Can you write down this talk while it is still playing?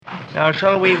Now,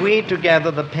 shall we read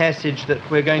together the passage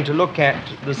that we're going to look at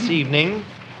this evening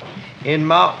in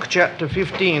Mark chapter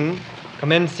 15,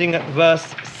 commencing at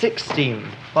verse 16.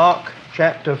 Mark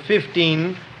chapter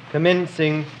 15,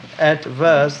 commencing at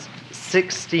verse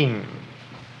 16.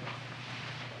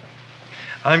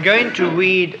 I'm going to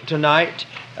read tonight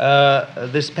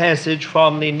this passage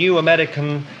from the New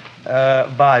American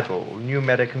Bible, New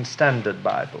American Standard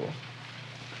Bible.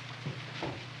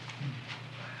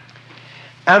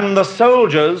 And the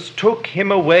soldiers took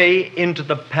him away into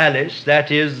the palace,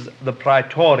 that is, the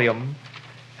praetorium,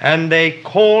 and they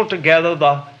called together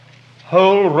the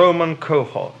whole Roman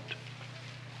cohort.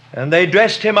 And they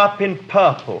dressed him up in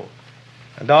purple,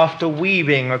 and after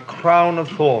weaving a crown of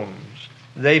thorns,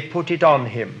 they put it on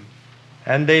him,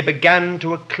 and they began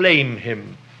to acclaim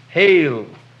him, "Hail,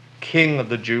 King of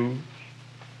the Jews!"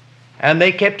 And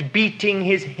they kept beating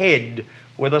his head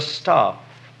with a staff,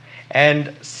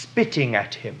 and spitting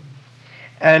at him,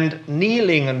 and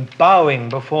kneeling and bowing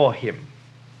before him.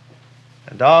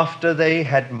 And after they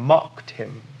had mocked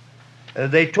him,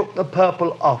 they took the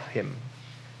purple off him,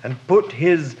 and put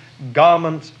his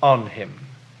garments on him,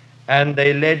 and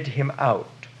they led him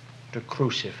out to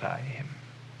crucify him.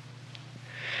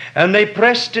 And they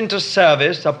pressed into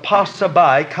service a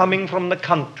passerby coming from the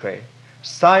country,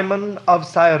 Simon of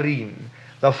Cyrene,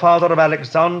 the father of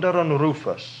Alexander and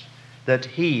Rufus, that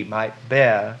he might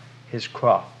bear his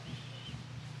cross.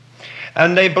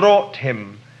 And they brought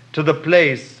him to the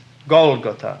place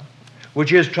Golgotha,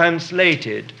 which is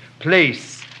translated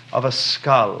place of a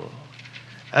skull.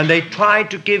 And they tried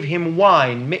to give him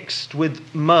wine mixed with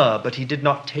myrrh, but he did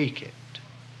not take it.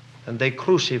 And they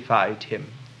crucified him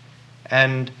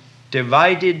and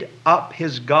divided up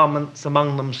his garments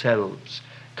among themselves,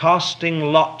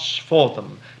 casting lots for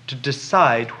them to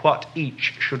decide what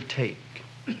each should take.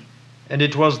 And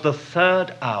it was the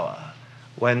third hour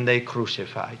when they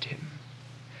crucified him.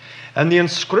 And the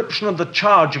inscription of the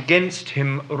charge against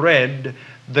him read,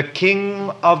 "The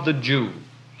King of the Jews."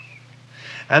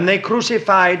 And they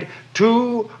crucified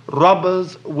 2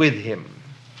 robbers with him,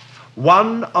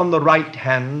 one on the right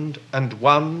hand and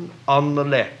one on the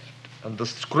left. And the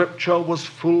scripture was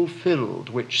fulfilled,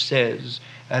 which says,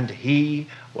 "And he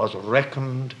was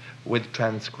reckoned with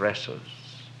transgressors."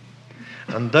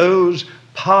 And those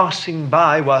passing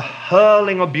by were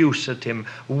hurling abuse at him,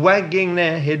 wagging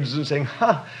their heads and saying,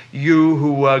 "Ha, you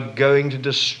who were going to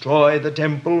destroy the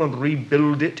temple and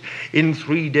rebuild it in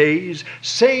 3 days,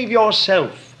 save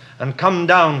yourself and come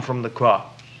down from the cross."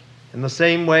 In the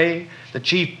same way, the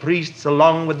chief priests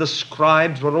along with the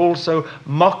scribes were also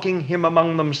mocking him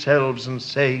among themselves and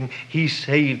saying, "He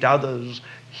saved others,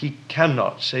 he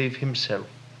cannot save himself.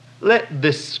 Let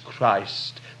this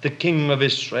Christ, the King of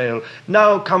Israel,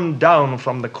 now come down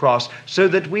from the cross, so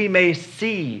that we may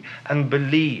see and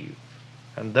believe."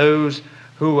 And those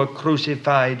who were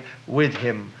crucified with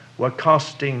him were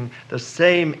casting the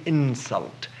same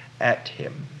insult at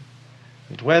him.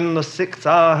 And when the 6th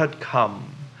hour had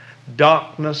come,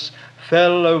 darkness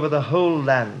fell over the whole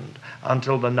land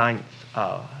until the 9th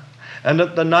hour. And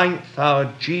at the 9th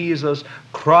hour Jesus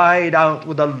cried out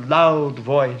with a loud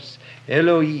voice,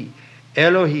 "Eloi,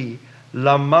 Eloi,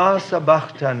 lama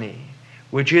sabachthani,"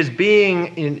 which is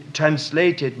being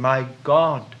translated, my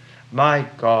God,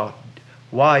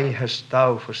 why hast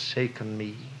thou forsaken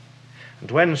me?" And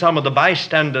when some of the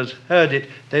bystanders heard it,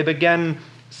 they began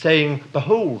saying,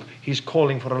 "Behold, he's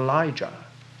calling for Elijah."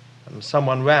 And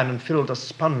someone ran and filled a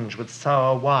sponge with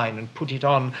sour wine and put it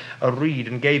on a reed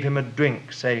and gave him a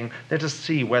drink, saying, "Let us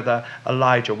see whether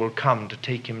Elijah will come to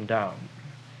take him down."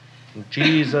 And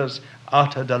Jesus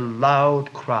uttered a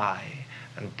loud cry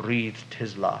and breathed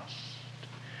his last.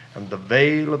 And the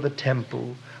veil of the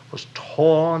temple was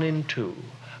torn in two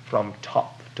from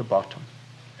top to bottom.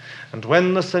 And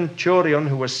when the centurion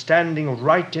who was standing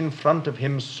right in front of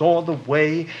him saw the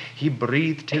way he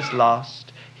breathed his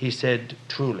last, he said,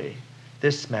 "Truly,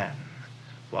 this man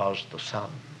was the Son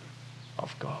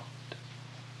of God."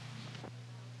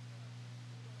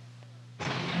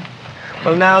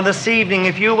 Well, now this evening,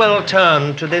 if you will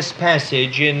turn to this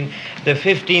passage in the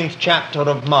 15th chapter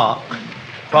of Mark,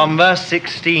 from verse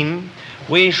 16,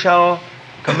 we shall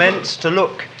commence to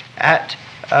look at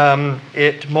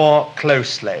it more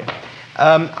closely.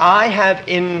 I have,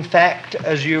 in fact,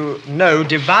 as you know,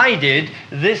 divided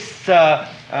this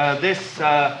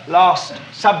last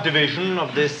subdivision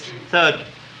of this third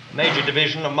major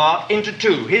division of Mark into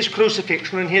 2, his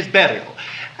crucifixion and his burial.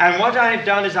 And what I've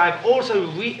done is I've also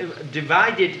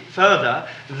divided further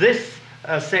this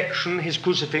section, his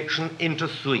crucifixion, into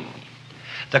 3.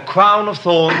 The crown of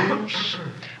thorns,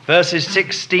 verses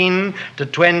 16 to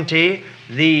 20,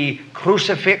 the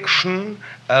crucifixion,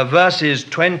 verses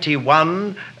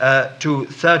 21 to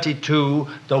 32,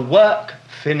 the work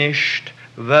finished,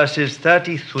 verses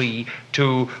 33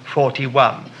 to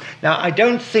 41. Now, I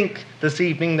don't think this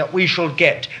evening that we shall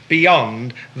get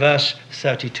beyond verse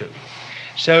 32.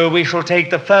 So we shall take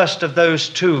the first of those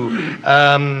two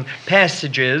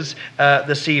passages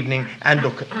this evening and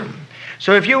look at them.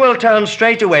 So if you will turn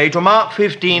straight away to Mark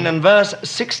 15 and verse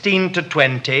 16 to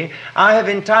 20, I have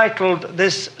entitled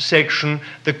this section,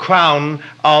 The Crown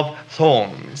of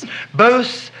Thorns.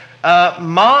 Both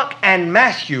Mark and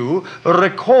Matthew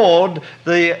record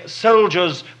the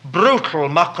soldiers' brutal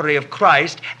mockery of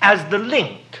Christ as the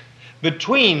link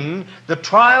between the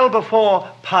trial before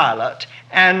Pilate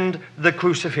and the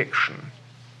crucifixion.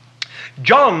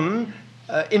 John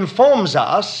informs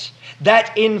us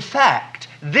that, in fact,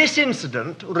 this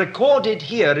incident recorded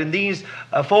here in these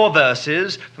 4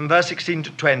 verses, from verse 16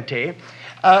 to 20,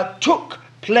 took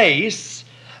place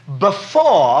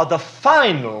before the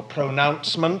final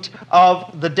pronouncement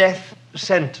of the death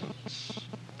sentence.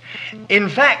 In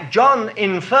fact, John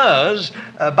infers,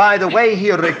 by the way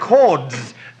he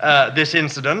records this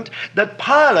incident, that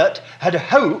Pilate had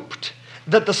hoped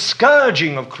that the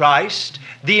scourging of Christ,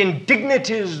 the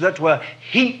indignities that were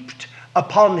heaped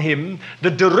upon him, the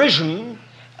derision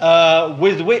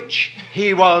with which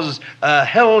he was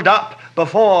held up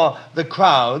before the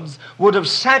crowds, would have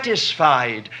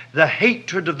satisfied the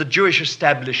hatred of the Jewish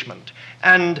establishment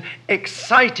and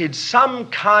excited some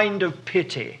kind of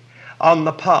pity on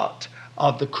the part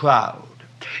of the crowd.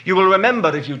 You will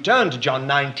remember, if you turn to John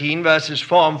 19, verses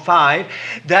 4 and 5,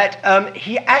 that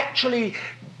he actually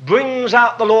brings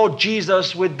out the Lord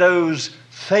Jesus with those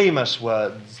famous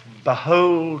words,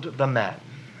 "Behold the man."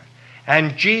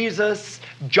 And Jesus,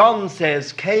 John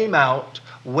says, came out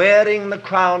wearing the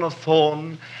crown of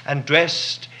thorn and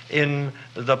dressed in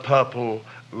the purple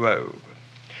robe.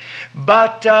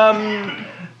 But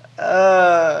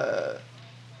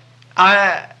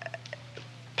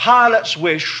Pilate's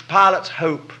wish, Pilate's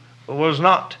hope was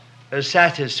not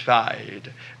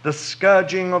satisfied. The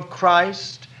scourging of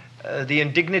Christ, the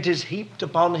indignities heaped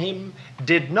upon him,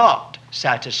 did not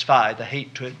satisfy the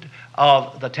hatred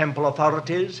of the temple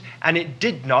authorities, and it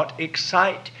did not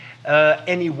excite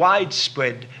any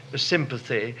widespread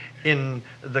sympathy in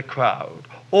the crowd.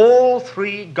 All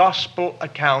 3 gospel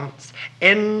accounts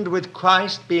end with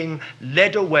Christ being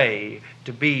led away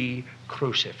to be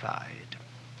crucified.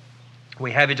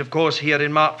 We have it, of course, here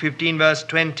in Mark 15, verse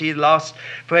 20, the last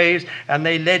phrase, "And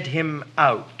they led him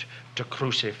out to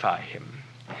crucify him."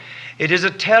 It is a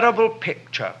terrible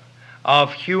picture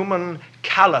of human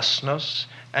callousness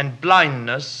and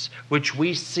blindness which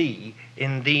we see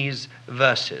in these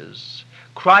verses.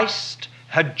 Christ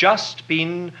had just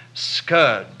been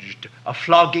scourged, a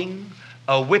flogging,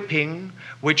 a whipping,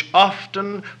 which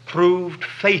often proved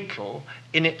fatal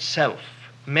in itself.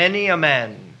 Many a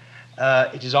man,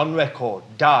 it is on record,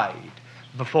 died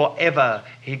before ever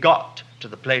he got to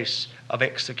the place of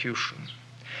execution.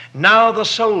 Now the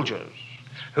soldiers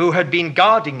who had been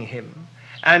guarding him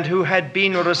and who had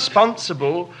been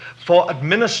responsible for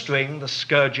administering the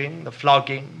scourging, the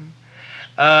flogging,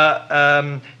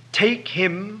 take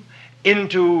him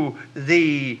into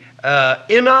the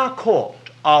inner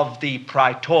court of the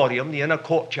praetorium, the inner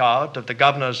courtyard of the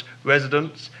governor's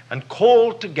residence, and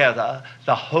call together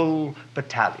the whole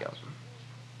battalion.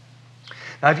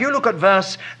 Now, if you look at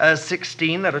verse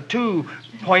 16, there are 2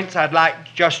 points I'd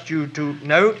like just you to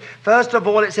note. First of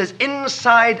all, it says,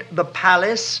 inside the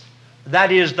palace,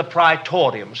 that is the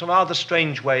praetorium. It's a rather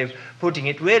strange way of putting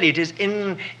it. Really, it is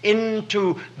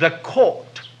into the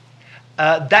court.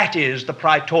 That is the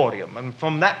praetorium. And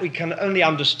from that we can only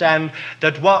understand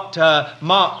that what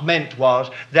Mark meant was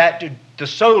that the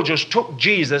soldiers took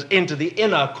Jesus into the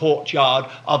inner courtyard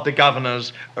of the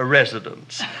governor's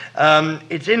residence.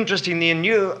 It's interesting, the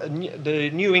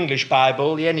New English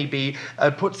Bible, the NEB,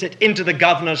 puts it into the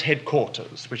governor's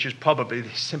headquarters, which is probably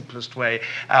the simplest way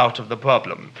out of the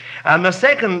problem. And the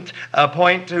second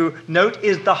point to note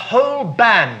is the whole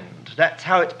band. That's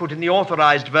how it's put in the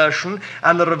Authorized Version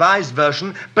and the Revised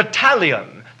Version,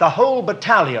 battalion, the whole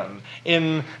battalion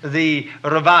in the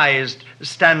Revised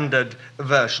Standard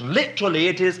Version. Literally,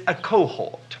 it is a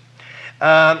cohort.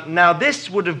 Now, this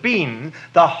would have been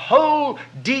the whole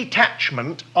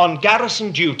detachment on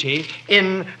garrison duty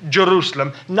in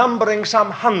Jerusalem, numbering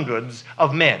some hundreds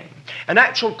of men. An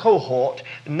actual cohort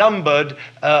numbered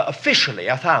officially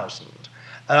 1,000,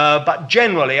 but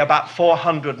generally about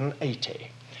 480.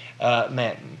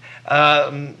 Men.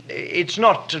 It's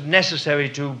not necessary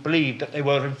to believe that they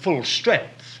were in full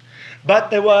strength, but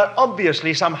there were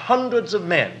obviously some hundreds of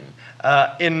men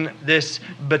in this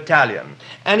battalion.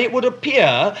 And it would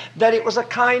appear that it was a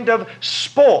kind of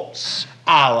sports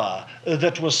hour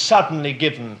that was suddenly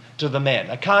given to the men,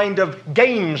 a kind of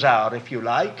games hour, if you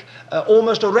like,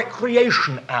 almost a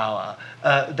recreation hour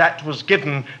that was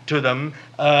given to them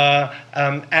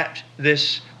at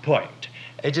this point.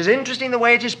 It is interesting the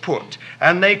way it is put,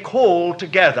 and they called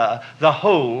together the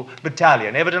whole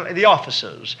battalion. Evidently the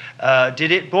officers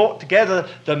did it, brought together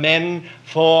the men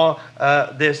for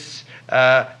this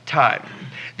time.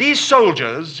 These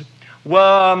soldiers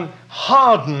were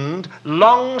hardened,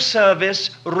 long-service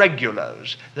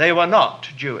regulars. They were not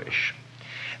Jewish.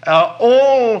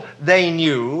 All they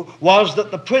knew was that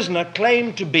the prisoner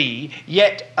claimed to be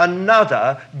yet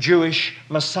another Jewish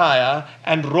Messiah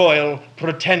and royal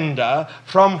pretender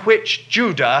from which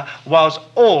Judah was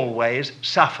always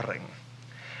suffering.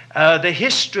 The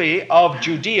history of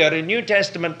Judea in New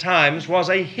Testament times was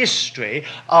a history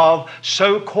of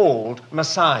so-called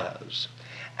messiahs.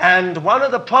 And one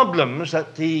of the problems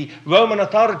that the Roman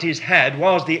authorities had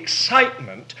was the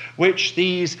excitement which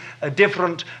these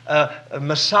different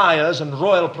messiahs and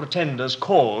royal pretenders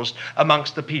caused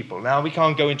amongst the people. Now, we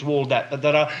can't go into all that, but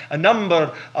there are a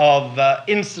number of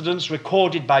incidents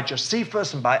recorded by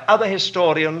Josephus and by other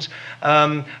historians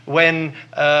when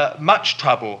much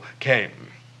trouble came.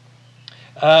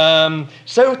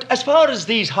 So as far as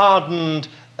these hardened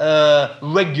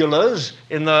regulars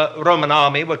in the Roman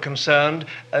army were concerned,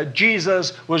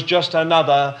 Jesus was just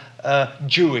another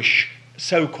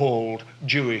so-called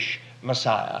Jewish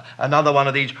Messiah, another one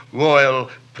of these royal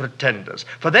pretenders.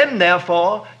 For them,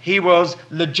 therefore, he was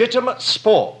legitimate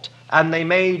sport, and they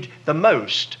made the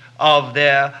most of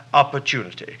their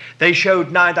opportunity. They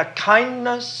showed neither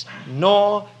kindness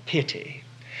nor pity.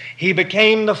 He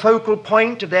became the focal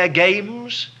point of their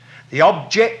games, the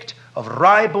object of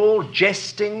ribald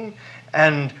jesting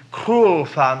and cruel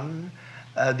fun,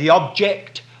 the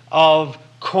object of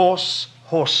coarse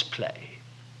horseplay.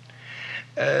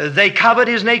 They covered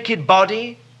his naked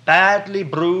body, badly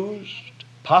bruised,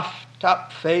 puffed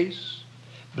up face,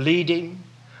 bleeding,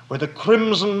 with a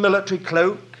crimson military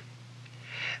cloak,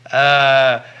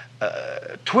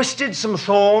 twisted some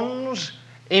thorns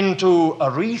into a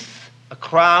wreath, a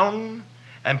crown,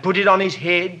 and put it on his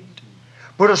head,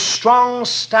 put a strong,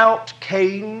 stout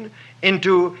cane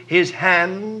into his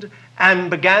hand, and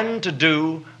began to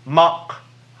do mock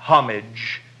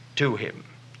homage to him.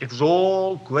 It was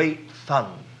all great fun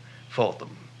for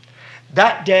them.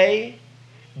 That day,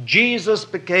 Jesus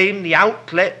became the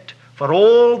outlet for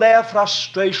all their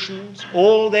frustrations,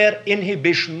 all their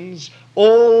inhibitions,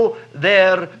 all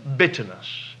their bitterness.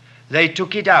 They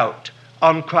took it out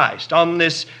on Christ, on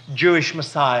this Jewish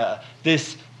Messiah,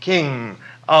 this King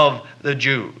of the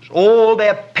Jews. All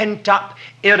their pent-up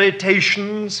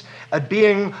irritations at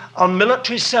being on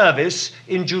military service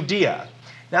in Judea.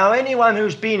 Now, anyone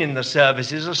who's been in the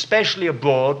services, especially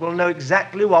abroad, will know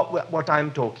exactly what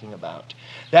I'm talking about.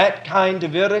 That kind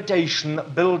of irritation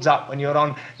that builds up when you're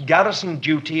on garrison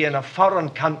duty in a foreign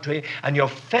country and you're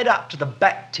fed up to the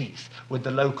back teeth with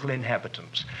the local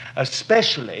inhabitants,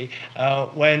 especially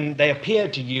when they appear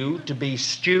to you to be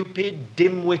stupid,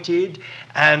 dim-witted,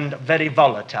 and very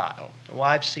volatile. Well,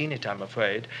 I've seen it, I'm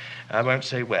afraid. I won't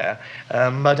say where,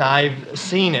 but I've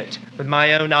seen it with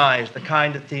my own eyes, the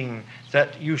kind of thing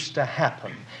that used to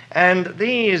happen. And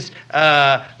these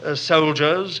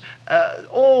soldiers,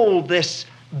 all this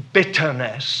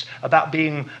bitterness about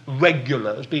being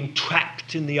regulars, being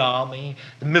trapped in the army,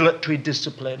 the military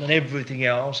discipline and everything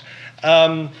else,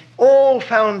 all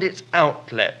found its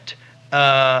outlet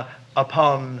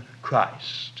upon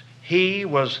Christ. He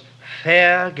was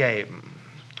fair game.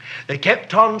 They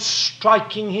kept on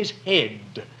striking his head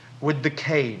with the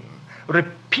cane,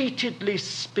 repeatedly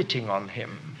spitting on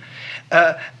him,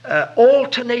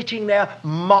 alternating their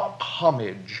mock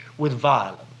homage with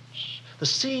violence. The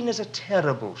scene is a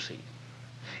terrible scene.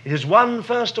 It is one,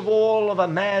 first of all, of a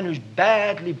man who's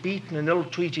badly beaten and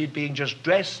ill-treated being just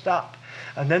dressed up,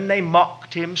 and then they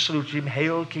mocked him, saluted him,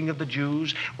 "Hail, King of the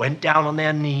Jews," went down on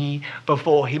their knee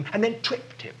before him, and then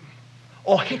tripped him,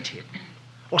 or hit him,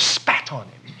 or spat on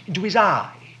him, into his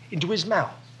eye, into his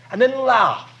mouth, and then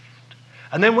laughed,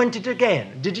 and then went it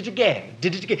again, did it again,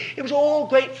 did it again. It was all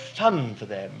great fun for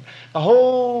them. The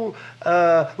whole,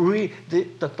 the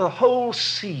whole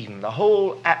scene, the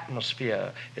whole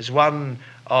atmosphere is one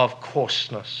of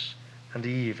coarseness and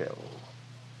evil.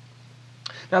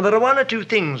 Now, there are one or two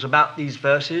things about these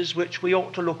verses which we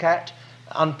ought to look at,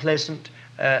 unpleasant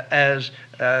as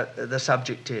the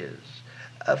subject is.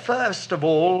 First of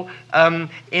all,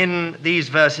 in these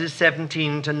verses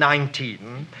 17 to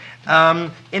 19,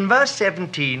 in verse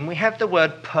 17 we have the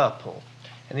word purple.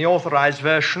 in the Authorized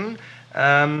Version.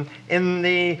 In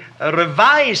the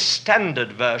Revised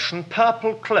Standard Version,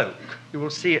 purple cloak. You will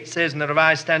see it says in the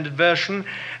Revised Standard Version,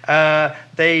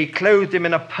 they clothed him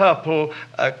in a purple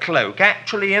cloak.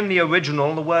 Actually, in the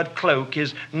original, the word cloak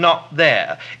is not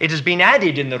there. It has been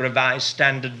added in the Revised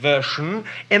Standard Version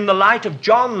in the light of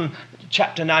John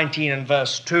chapter 19 and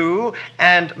verse 2,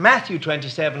 and Matthew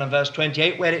 27 and verse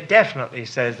 28, where it definitely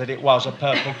says that it was a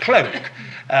purple cloak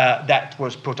that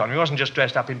was put on. He wasn't just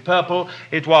dressed up in purple,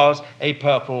 it was a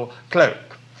purple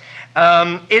cloak.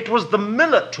 It was the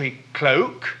military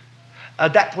cloak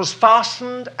that was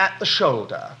fastened at the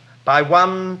shoulder by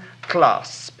one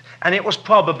clasp, and it was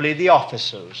probably the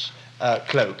officer's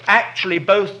cloak. Actually,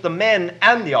 both the men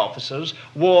and the officers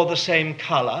wore the same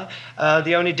color.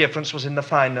 The only difference was in the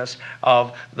fineness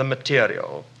of the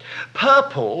material.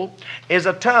 Purple is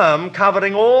a term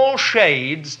covering all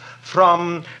shades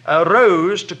from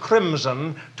rose to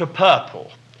crimson to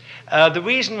purple. The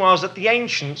reason was that the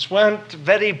ancients weren't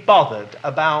very bothered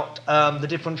about the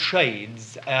different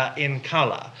shades in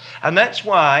color. And that's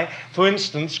why, for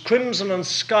instance, crimson and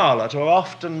scarlet are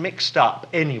often mixed up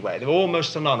anyway. They're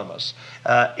almost synonymous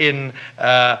in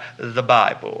the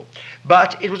Bible.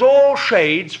 But it was all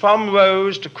shades from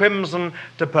rose to crimson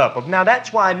to purple. Now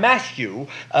that's why Matthew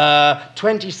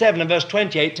 27 and verse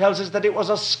 28 tells us that it was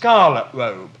a scarlet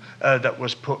robe that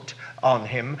was put on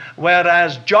him,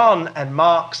 whereas John and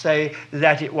Mark say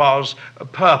that it was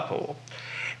purple.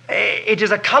 It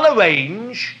is a color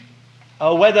range,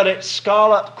 whether it's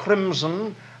scarlet,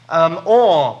 crimson,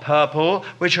 or purple,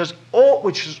 which has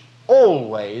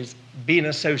always been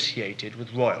associated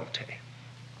with royalty.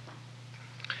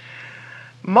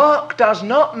 Mark does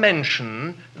not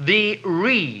mention the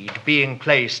reed being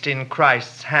placed in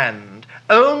Christ's hand,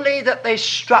 only that they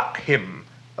struck him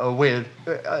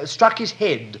struck his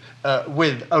head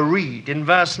with a reed. In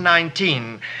verse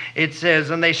 19 it says,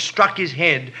 and they struck his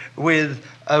head with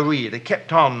a reed. They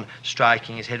kept on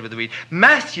striking his head with a reed.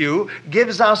 Matthew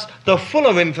gives us the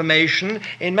fuller information.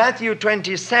 In Matthew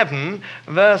 27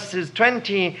 verses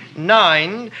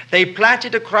 29, they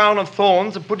plaited a crown of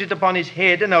thorns and put it upon his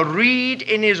head, and a reed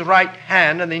in his right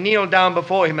hand, and they kneeled down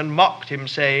before him and mocked him,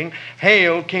 saying,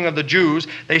 Hail, King of the Jews.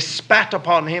 They spat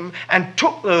upon him and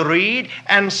took the reed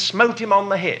and smote him on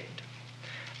the head.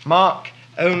 Mark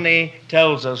only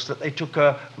tells us that they took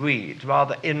a reed.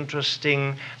 Rather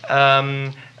interesting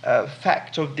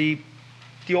fact of the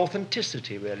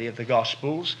authenticity, really, of the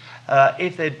Gospels.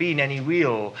 If there'd been any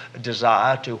real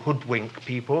desire to hoodwink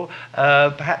people,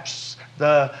 perhaps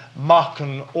the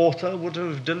Markan author would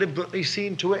have deliberately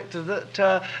seen to it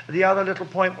that the other little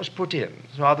point was put in.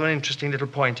 It's rather an interesting little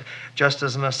point, just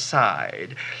as an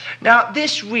aside. Now,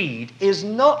 this reed is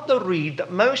not the reed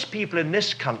that most people in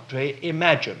this country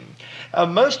imagine.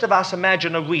 Most of us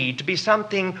imagine a reed to be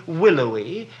something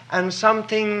willowy and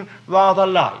something rather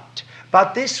light.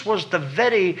 But this was the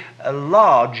very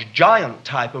large, giant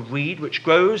type of reed which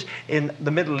grows in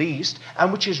the Middle East,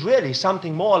 and which is really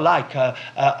something more like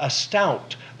a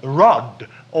stout rod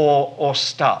or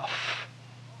staff.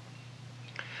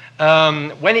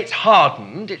 When it's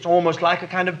hardened, it's almost like a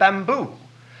kind of bamboo.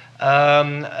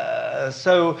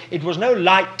 So it was no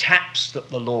light taps that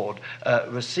the Lord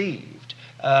received.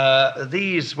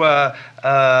 This was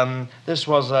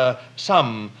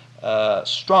some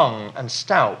strong and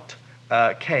stout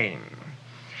cane.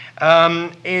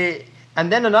 And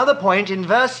then another point in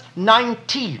verse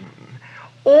 19.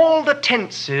 All the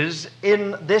tenses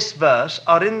in this verse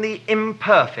are in the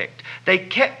imperfect. They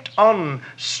kept on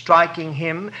striking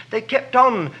him. They kept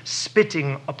on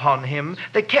spitting upon him.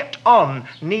 They kept on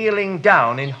kneeling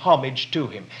down in homage to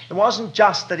him. It wasn't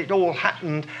just that it all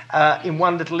happened in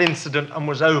one little incident and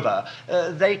was over.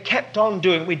 They kept on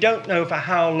doing it. We don't know for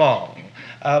how long.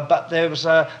 But there was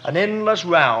an endless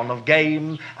round of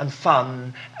game and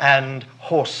fun and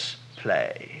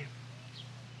horseplay.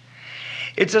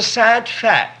 It's a sad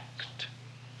fact,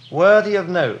 worthy of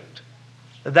note,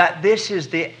 that this is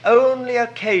the only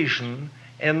occasion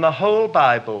in the whole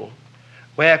Bible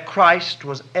where Christ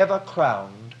was ever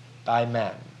crowned by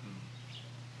man.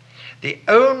 The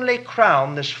only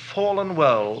crown this fallen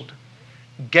world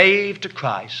gave to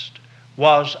Christ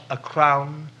was a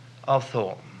crown of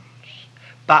thorns.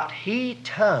 But he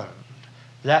turned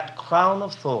that crown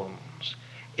of thorns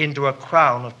into a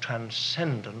crown of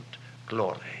transcendent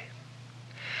glory.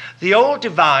 The old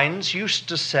divines used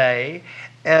to say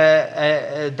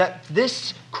that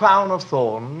this crown of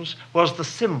thorns was the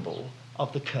symbol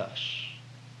of the curse.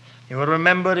 You will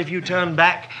remember, if you turn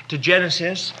back to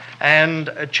Genesis and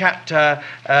chapter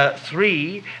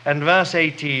 3 and verse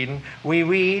 18, we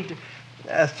read,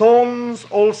 thorns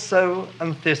also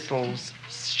and thistles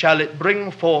shall it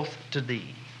bring forth to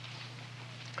thee.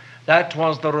 That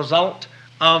was the result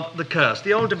of the curse.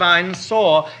 The old divine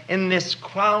saw in this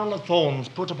crown of thorns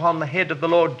put upon the head of the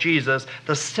Lord Jesus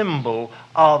the symbol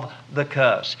of the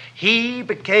curse. He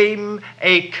became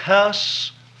a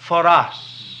curse for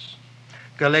us.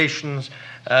 Galatians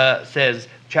says,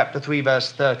 chapter 3,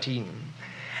 verse 13.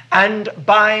 And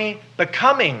by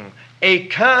becoming a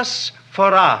curse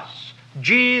for us,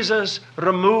 Jesus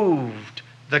removed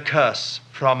the curse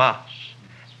from us,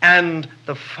 and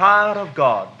the fire of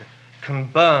God can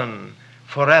burn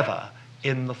forever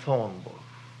in the thorn bush.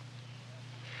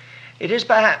 It is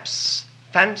perhaps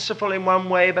fanciful in one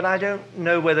way, but I don't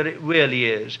know whether it really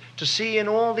is, to see in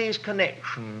all these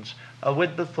connections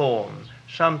with the thorn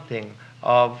something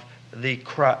of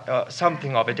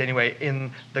it anyway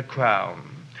in the crown.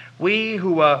 We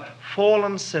who are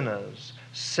fallen sinners,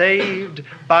 saved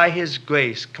by his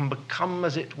grace, can become,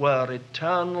 as it were,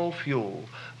 eternal fuel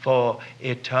for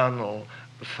eternal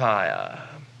fire.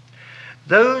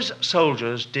 Those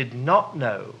soldiers did not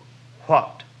know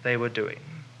what they were doing.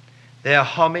 Their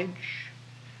homage,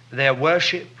 their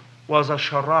worship was a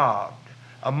charade,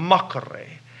 a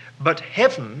mockery. But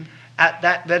heaven, at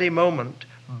that very moment,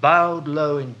 bowed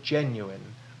low in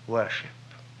genuine worship.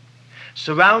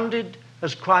 Surrounded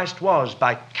as Christ was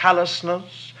by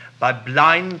callousness, by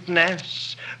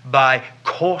blindness, by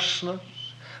coarseness,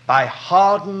 by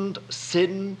hardened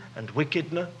sin and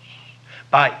wickedness,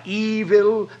 by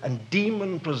evil and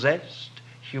demon-possessed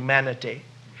humanity,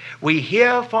 we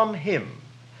hear from him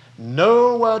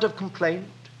no word of complaint,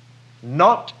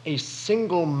 not a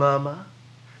single murmur,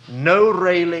 no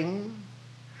railing,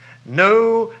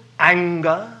 no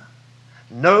anger,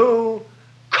 no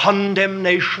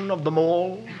condemnation of them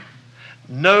all,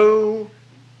 no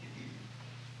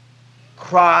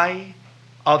cry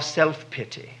of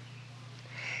self-pity.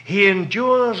 He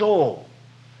endures all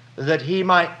that he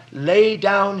might lay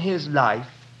down his life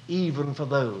even for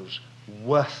those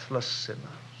worthless sinners.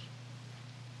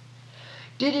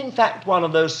 Did in fact one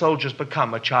of those soldiers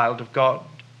become a child of God?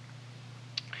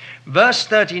 Verse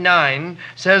 39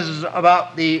 says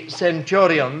about the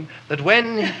centurion that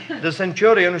when the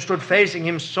centurion who stood facing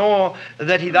him saw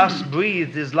that he thus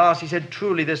breathed his last, he said,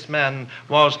 truly this man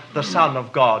was the Son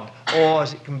of God, or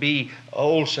as it can be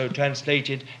also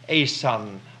translated, a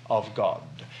Son of God.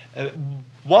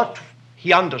 What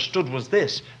he understood was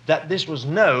this, that this was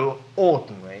no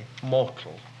ordinary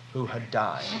mortal who had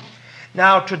died.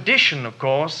 Now, tradition, of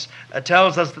course,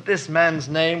 tells us that this man's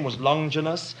name was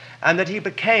Longinus and that he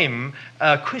became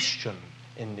a Christian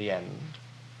in the end.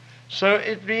 So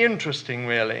it'd be interesting,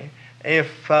 really,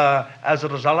 if, as a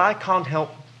result, I can't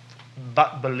help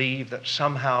but believe that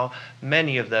somehow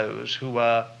many of those who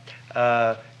were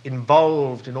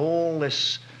involved in all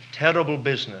this terrible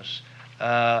business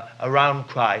around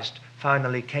Christ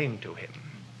finally came to him.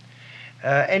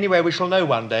 Anyway, we shall know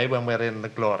one day when we're in the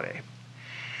glory.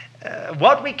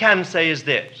 What we can say is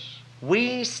this: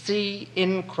 we see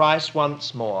in Christ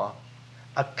once more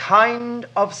a kind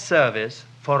of service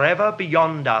forever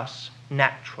beyond us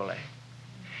naturally.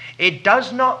 It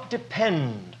does not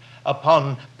depend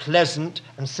upon pleasant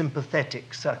and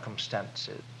sympathetic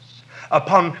circumstances,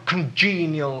 upon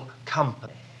congenial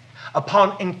company,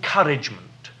 upon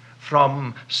encouragement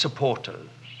from supporters,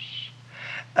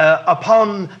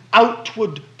 upon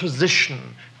outward position,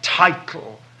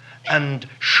 title, and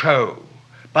show,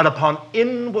 but upon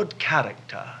inward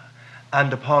character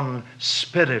and upon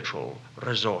spiritual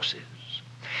resources.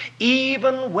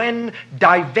 Even when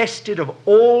divested of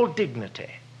all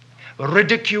dignity,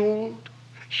 ridiculed,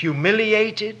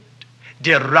 humiliated,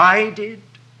 derided,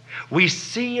 we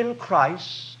see in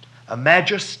Christ a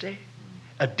majesty,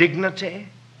 a dignity,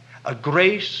 a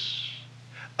grace,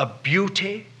 a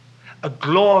beauty, a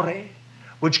glory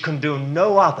which can do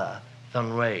no other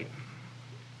than reign.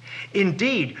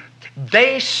 Indeed,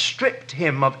 they stripped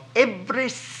him of every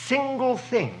single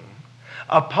thing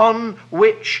upon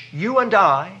which you and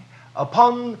I,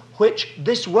 upon which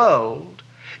this world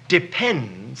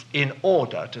depends in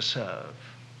order to serve.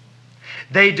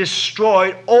 They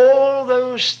destroyed all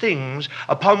those things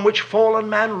upon which fallen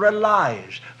man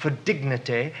relies for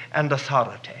dignity and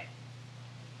authority.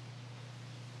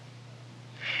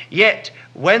 Yet,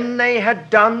 when they had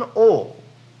done all,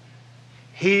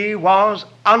 he was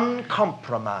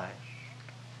uncompromised.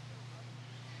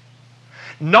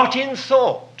 Not in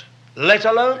thought, let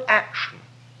alone action,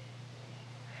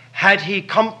 had he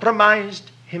compromised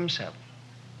himself.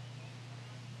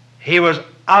 He was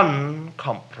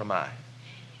uncompromised.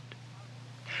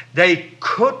 They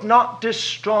could not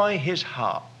destroy his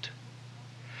heart.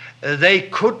 They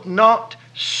could not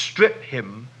strip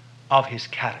him of his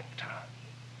character.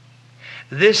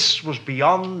 This was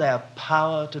beyond their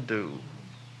power to do.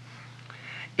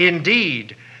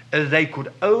 Indeed, they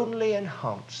could only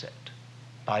enhance it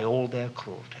by all their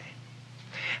cruelty.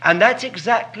 And that's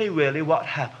exactly really what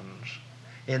happens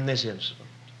in this incident.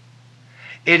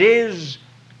 It is,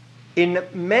 in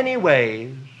many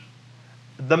ways,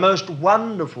 the most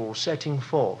wonderful setting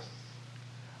forth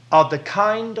of the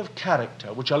kind of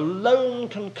character which alone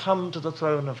can come to the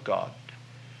throne of God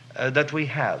that we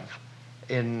have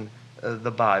in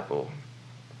the Bible.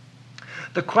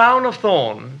 The crown of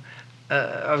thorns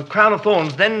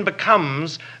then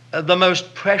becomes the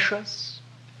most precious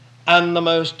and the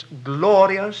most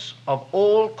glorious of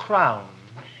all crowns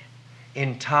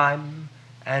in time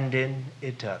and in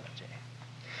eternity.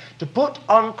 To put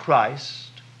on Christ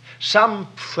some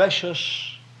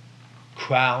precious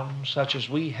crown such as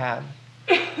we have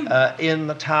in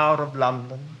the Tower of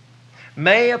London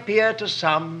may appear to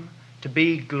some to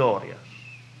be glorious,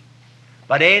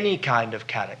 but any kind of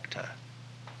character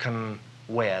can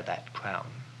wear that crown,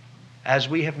 as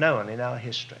we have known in our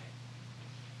history.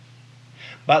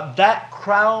 But that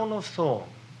crown of thorns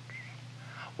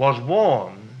was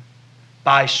worn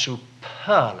by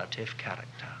superlative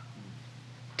character,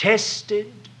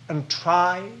 tested and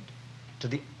tried to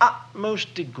the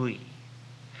utmost degree.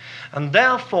 And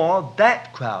therefore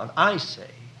that crown, I say,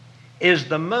 is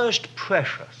the most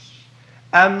precious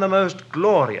and the most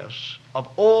glorious of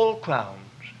all crowns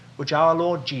which our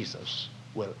Lord Jesus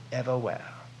will ever wear.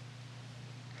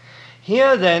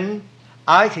 Here then,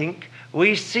 I think,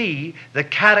 we see the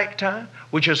character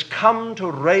which has come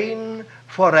to reign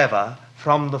forever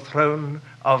from the throne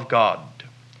of God.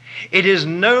 It is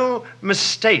no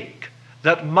mistake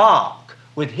that Mark,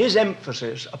 with his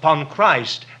emphasis upon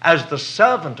Christ as the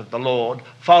servant of the Lord,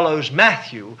 follows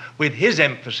Matthew with his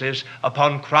emphasis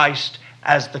upon Christ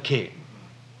as the King.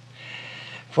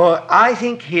 For I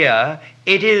think here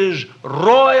it is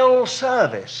royal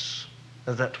service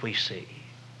that we see.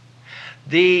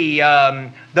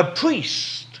 The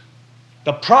priest,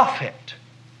 the prophet,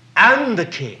 and the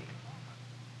king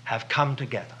have come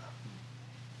together.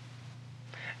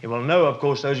 You will know, of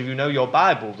course, those of you who know your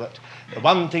Bible, that the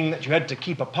one thing that you had to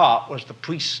keep apart was the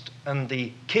priest and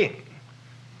the king.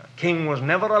 A king was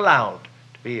never allowed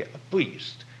to be a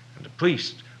priest, and a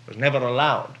priest was never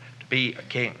allowed to be a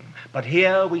king. But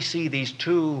here we see these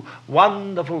two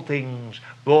wonderful things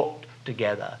brought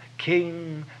together,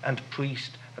 king and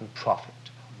priest and prophet,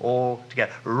 all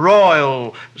together.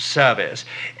 Royal service.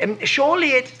 And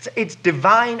surely it's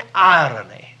divine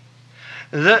irony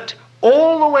that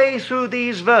all the way through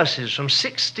these verses, from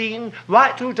 16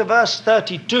 right through to verse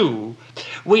 32,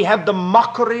 we have the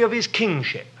mockery of his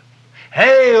kingship.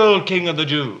 Hail, King of the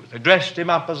Jews! They dressed him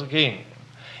up as a king.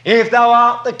 If thou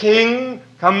art the king,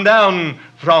 come down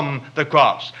from the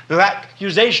cross. The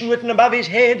accusation written above his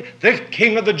head, the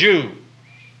King of the Jews.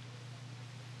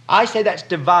 I say that's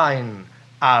divine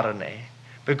irony,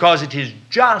 because it is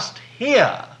just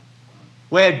here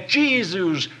where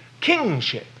Jesus'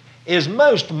 kingship is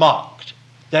most marked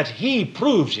that he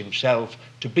proves himself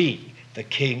to be the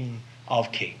King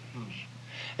of Kings.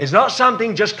 It's not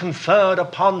something just conferred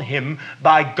upon him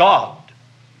by God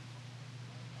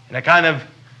in a kind of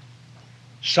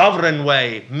sovereign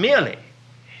way merely.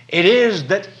 It is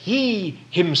that he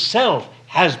himself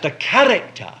has the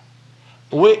character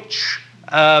which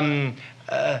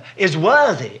is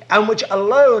worthy and which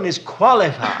alone is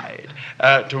qualified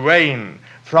to reign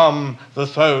from the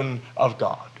throne of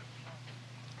God.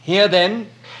 Here then,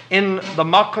 in the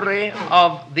mockery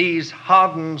of these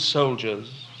hardened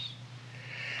soldiers,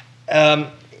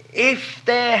 if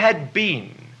there had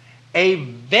been a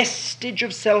vestige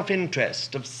of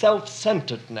self-interest, of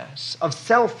self-centeredness, of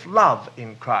self-love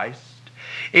in Christ,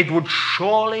 it would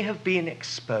surely have been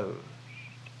exposed.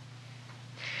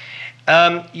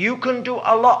 You can do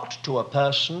a lot to a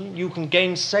person. You can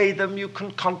gainsay them, you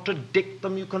can contradict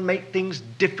them, you can make things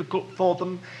difficult for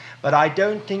them, but I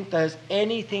don't think there's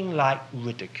anything like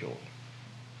ridicule.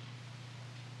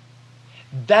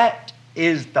 That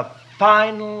is the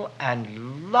final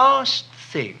and last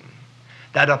thing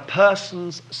that a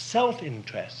person's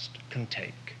self-interest can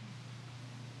take.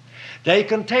 They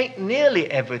can take nearly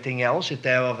everything else if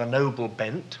they're of a noble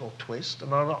bent or twist,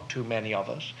 and there are not too many of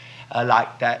us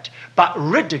like that. But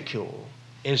ridicule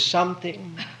is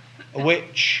something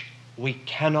which we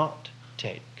cannot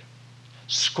take.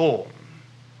 Scorn,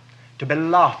 to be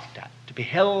laughed at, to be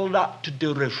held up to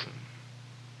derision.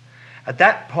 At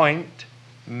that point,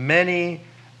 many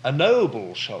a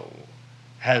noble soul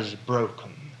has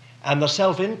broken, and the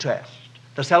self-interest,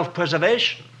 the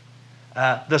self-preservation,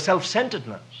 the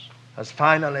self-centeredness has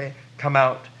finally come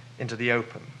out into the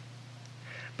open.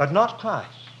 but not Christ.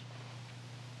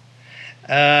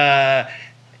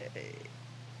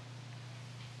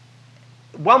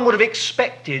 One would have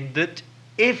expected that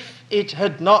if it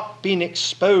had not been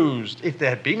exposed, if there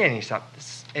had been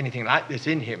anything like this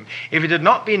in him, if it had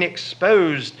not been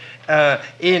exposed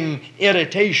in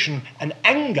irritation and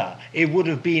anger, it would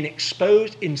have been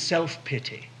exposed in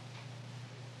self-pity.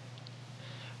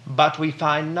 But we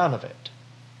find none of it.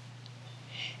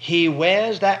 He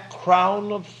wears that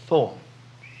crown of thorns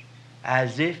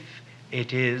as if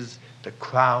it is the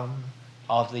crown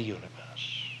of the universe.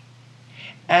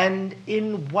 And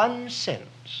in one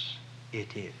sense,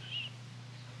 it is.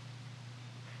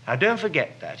 Now, don't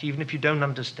forget that, even if you don't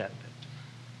understand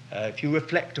it. If you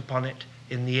reflect upon it,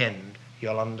 in the end,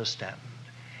 you'll understand.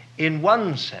 In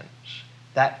one sense,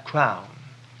 that crown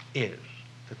is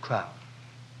the crown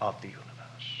of the universe.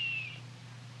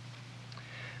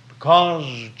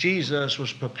 Because Jesus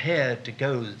was prepared to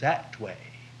go that way,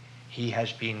 he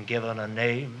has been given a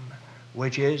name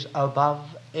which is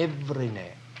above every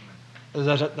name,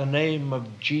 that at the name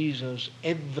of Jesus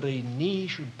every knee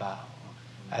should bow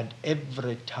and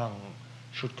every tongue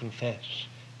should confess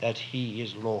that he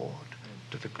is Lord,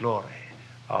 to the glory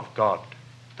of God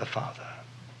the Father.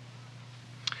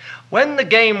 When the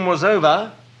game was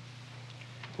over,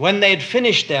 when they had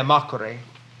finished their mockery,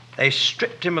 they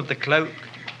stripped him of the cloak,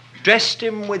 dressed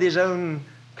him with his own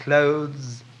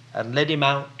clothes, and led him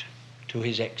out to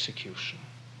his execution.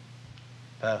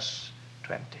 Verse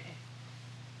 20.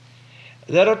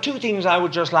 There are two things I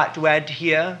would just like to add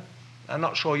here. I'm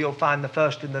not sure you'll find the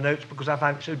first in the notes because I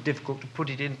find it so difficult to put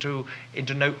it into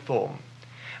note form.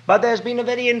 But there's been a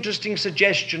very interesting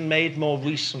suggestion made more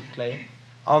recently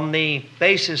on the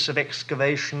basis of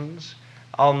excavations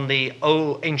on the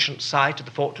old ancient site of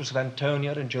the fortress of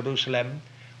Antonia in Jerusalem,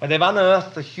 where they've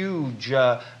unearthed a huge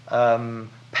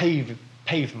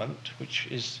pavement, which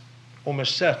is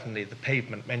almost certainly the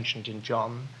pavement mentioned in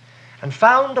John, and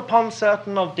found upon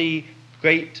certain of the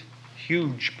great,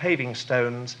 huge paving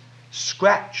stones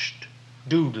scratched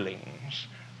doodlings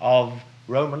of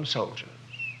Roman soldiers.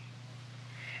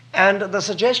 And the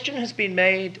suggestion has been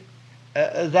made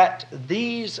that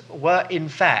these were in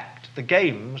fact the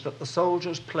games that the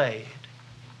soldiers played,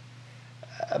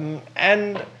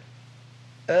 and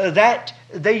that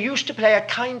they used to play a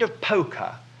kind of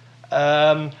poker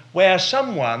where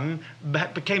someone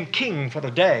became king for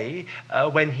a day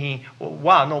when he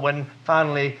won, or when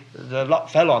finally the lot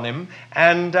fell on him,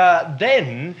 and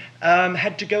then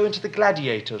had to go into the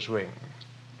gladiators' ring.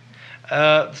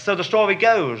 So the story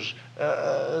goes,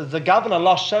 the governor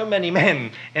lost so many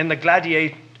men in the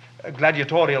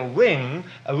gladiatorial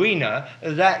arena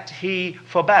that he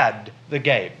forbade the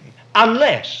game,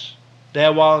 unless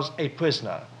there was a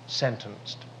prisoner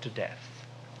sentenced to death.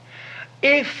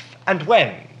 If and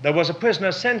when there was a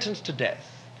prisoner sentenced to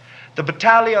death, the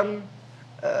battalion,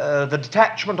 the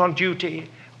detachment on duty,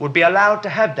 would be allowed to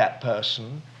have that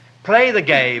person play the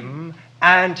game,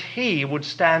 and he would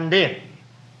stand in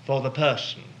for the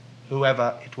person,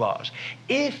 whoever it was.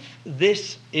 If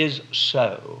this is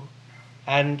so,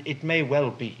 and it may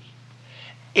well be,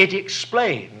 it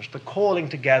explains the calling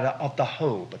together of the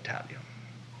whole battalion,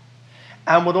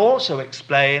 and would also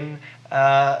explain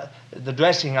the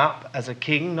dressing up as a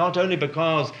king, not only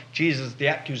because the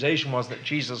accusation was that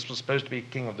Jesus was supposed to be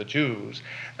king of the Jews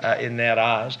in their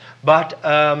eyes, but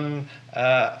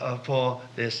for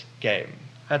this game.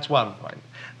 That's one point.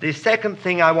 The second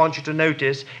thing I want you to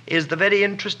notice is the very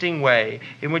interesting way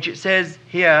in which it says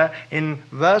here in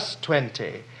verse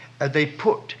 20, they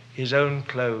put his own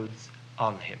clothes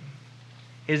on him.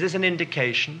 Is this an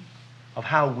indication of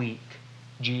how weak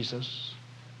Jesus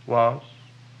was?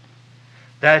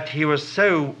 That he was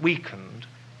so weakened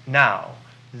now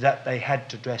that they had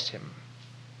to dress him.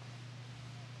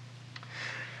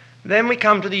 Then we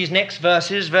come to these next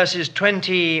verses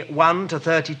 21 to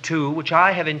 32, which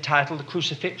I have entitled the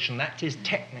Crucifixion. That is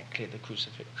technically the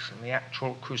crucifixion, the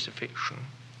actual crucifixion.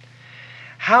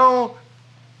 How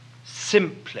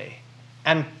simply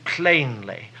and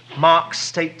plainly Mark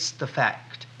states the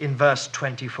fact in verse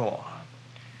 24.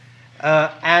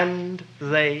 And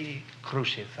they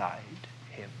crucified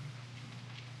him.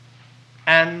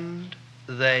 And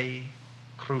they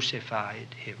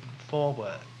crucified him. 4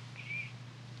 words.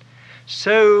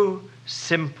 So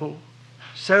simple,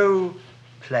 so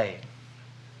plain.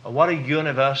 What a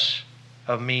universe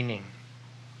of meaning.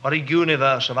 What a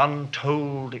universe of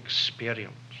untold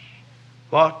experience.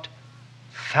 What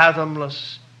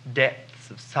fathomless depths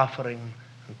of suffering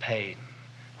and pain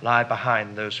lie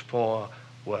behind those 4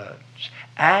 words.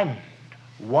 And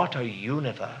what a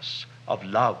universe of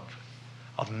love,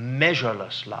 of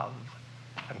measureless love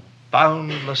and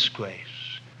boundless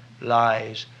grace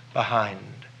lies behind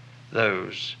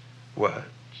those words.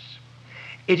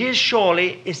 It is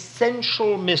surely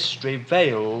essential mystery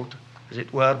veiled, as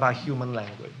it were, by human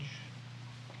language.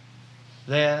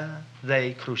 There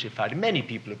they crucified. Many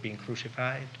people have been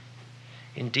crucified.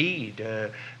 Indeed,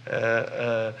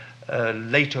 later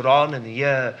on in the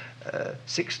year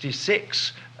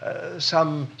 66,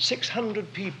 some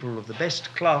 600 people of the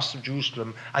best class of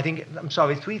Jerusalem,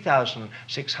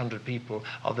 3,600 people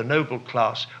of the noble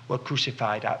class were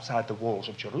crucified outside the walls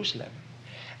of Jerusalem.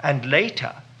 And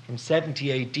later, in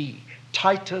 70 AD,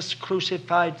 Titus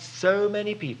crucified so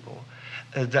many people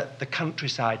that the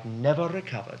countryside never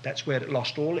recovered. That's where it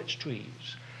lost all its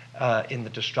trees in the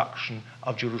destruction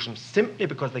of Jerusalem, simply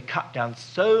because they cut down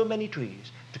so many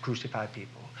trees to crucify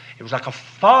people. It was like a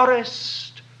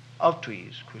forest of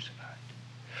trees crucified.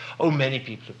 Oh, many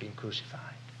people have been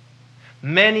crucified.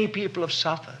 Many people have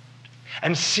suffered.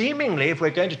 And seemingly, if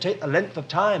we're going to take the length of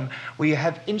time, we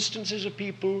have instances of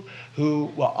people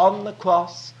who were on the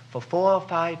cross for 4 or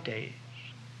 5 days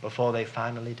before they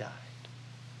finally died.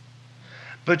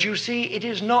 But you see, it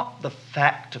is not the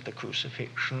fact of the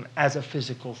crucifixion as a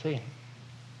physical thing.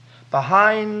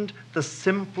 Behind the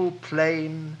simple,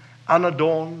 plain,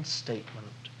 unadorned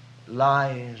statement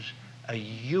lies a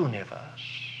universe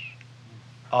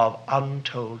of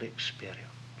untold experience.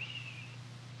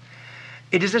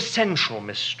 It is essential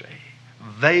mystery,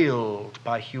 veiled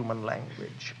by human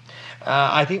language.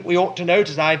 I think we ought to note,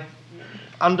 as I've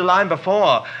underlined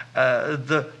before,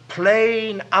 the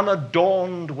plain,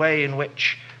 unadorned way in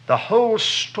which the whole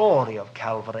story of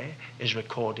Calvary is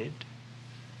recorded.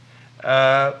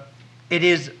 It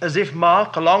is as if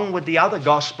Mark, along with the other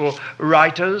gospel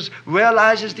writers,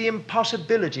 realizes the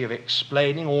impossibility of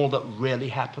explaining all that really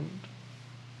happened.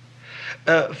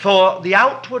 For the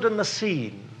outward and the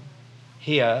seen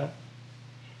here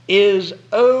is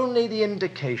only the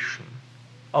indication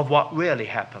of what really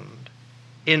happened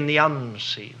in the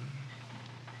unseen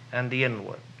and the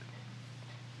inward.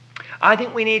 I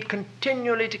think we need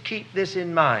continually to keep this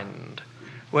in mind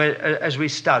as we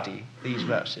study these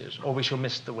verses, or we shall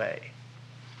miss the way.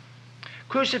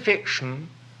 Crucifixion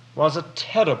was a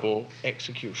terrible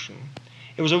execution.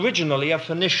 It was originally a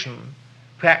Phoenician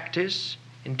practice.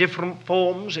 In different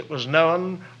forms, it was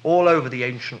known all over the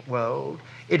ancient world.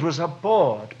 It was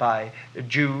abhorred by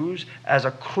Jews as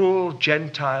a cruel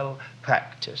Gentile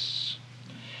practice.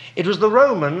 It was the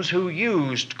Romans who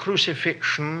used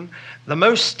crucifixion the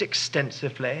most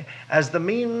extensively as the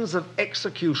means of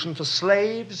execution for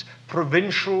slaves,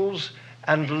 provincials,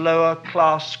 and lower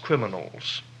class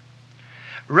criminals.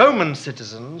 Roman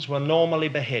citizens were normally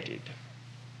beheaded.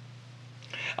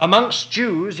 Amongst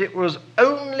Jews, it was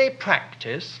only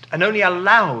practiced and only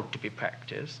allowed to be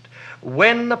practiced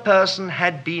when the person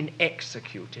had been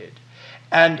executed,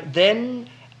 and then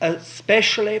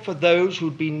especially for those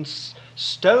who'd been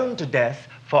stoned to death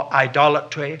for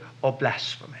idolatry or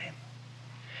blasphemy.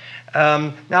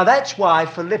 Now that's why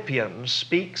Philippians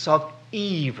speaks of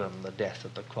even the death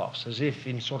of the cross, as if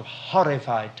in sort of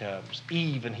horrified terms.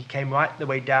 Even, he came right the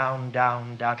way down,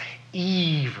 down, down,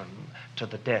 even to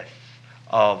the death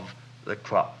of the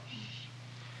cross.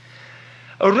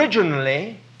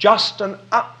 Originally, just an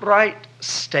upright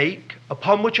stake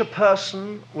upon which a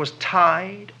person was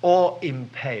tied or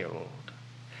impaled.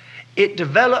 It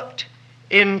developed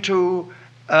into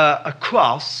a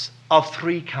cross of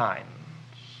 3 kinds.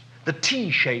 The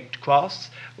T-shaped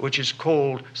cross, which is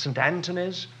called St.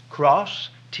 Anthony's cross,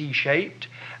 T-shaped.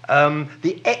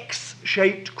 The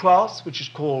X-shaped cross, which is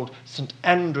called St.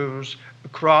 Andrew's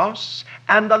cross,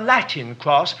 and the Latin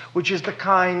cross, which is the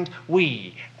kind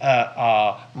we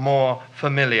are more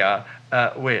familiar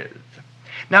with.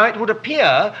 Now it would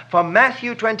appear from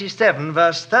Matthew 27,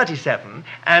 verse 37,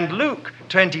 and Luke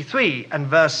 23 and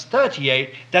verse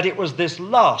 38 that it was this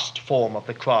last form of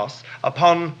the cross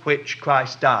upon which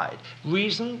Christ died.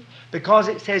 Reason? Because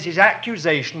it says his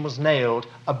accusation was nailed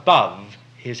above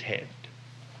his head.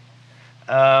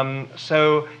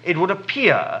 So it would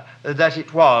appear that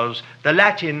it was the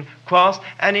Latin cross,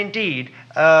 and indeed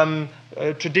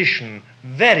tradition,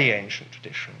 very ancient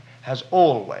tradition, has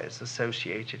always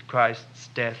associated Christ's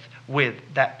death with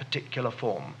that particular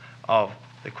form of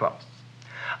the cross.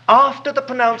 After the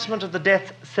pronouncement of the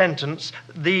death sentence,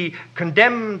 the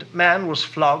condemned man was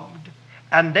flogged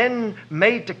and then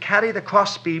made to carry the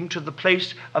crossbeam to the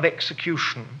place of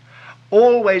execution,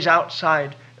 always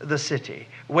outside the city,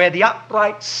 where the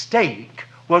upright stake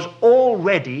was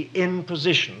already in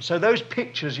position. So those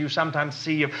pictures you sometimes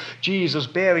see of Jesus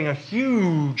bearing a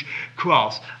huge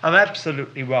cross are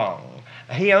absolutely wrong.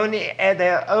 They only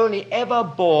ever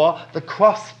bore the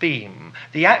cross beam.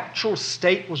 The actual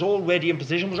stake was already in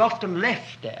position, was often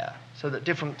left there, so that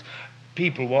different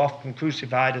people were often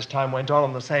crucified as time went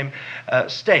on the same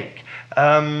stake.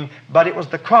 But it was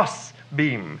the cross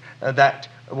beam that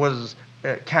was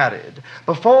carried.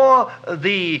 Before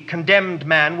the condemned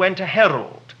man went a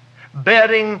herald,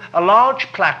 bearing a large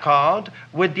placard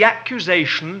with the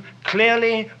accusation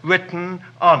clearly written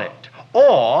on it,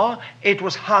 or it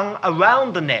was hung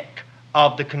around the neck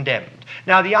of the condemned.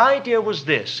 Now, the idea was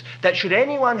this, that should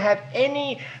anyone have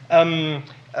any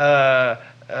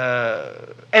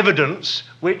evidence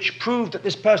which proved that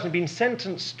this person had been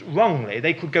sentenced wrongly,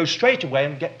 they could go straight away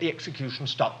and get the execution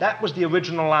stopped. That was the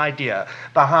original idea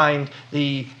behind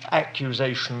the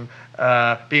accusation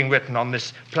being written on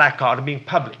this placard and being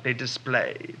publicly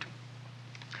displayed.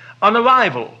 On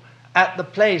arrival at the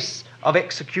place of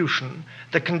execution,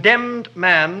 the condemned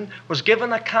man was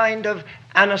given a kind of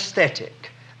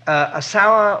anesthetic, a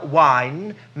sour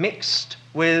wine mixed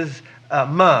with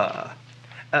myrrh.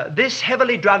 This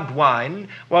heavily drugged wine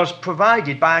was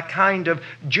provided by a kind of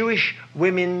Jewish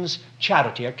women's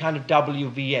charity, a kind of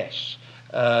WVS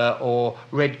or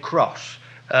Red Cross.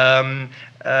 They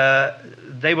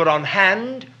were on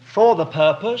hand for the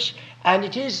purpose, and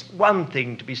it is one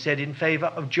thing to be said in favor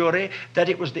of Jewry, that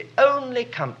it was the only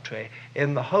country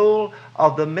in the whole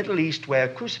of the Middle East where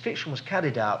crucifixion was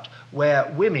carried out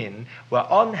where women were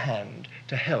on hand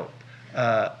to help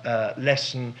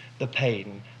lessen the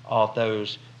pain of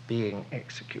those being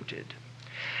executed.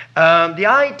 The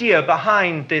idea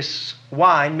behind this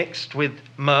wine mixed with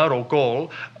myrrh or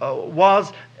gall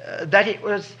was that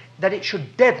it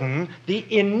should deaden the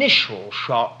initial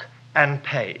shock and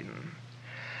pain.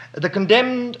 The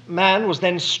condemned man was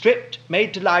then stripped,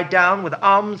 made to lie down with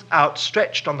arms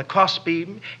outstretched on the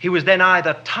crossbeam. He was then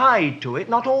either tied to it,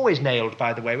 not always nailed,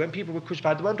 by the way. When people were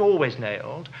crucified, they weren't always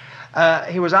nailed.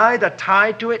 He was either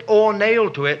tied to it or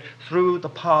nailed to it through the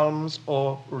palms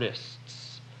or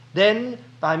wrists. Then,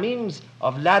 by means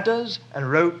of ladders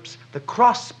and ropes, the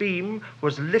crossbeam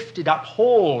was lifted up,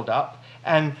 hauled up,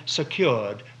 and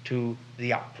secured to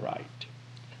the upright.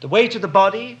 The weight of the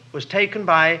body was taken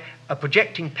by a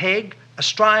projecting peg,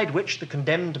 astride which the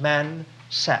condemned man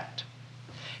sat.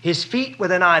 His feet were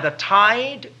then either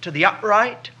tied to the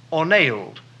upright or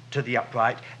nailed to the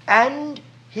upright, and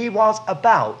he was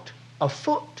about a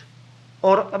foot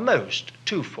or at the most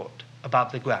 2 foot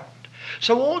above the ground.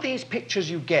 So all these pictures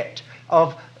you get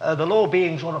of the Lord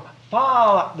being sort of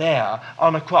far up there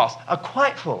on a cross are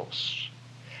quite false.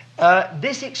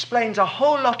 This explains a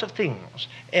whole lot of things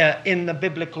in the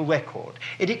biblical record.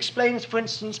 It explains, for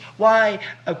instance, why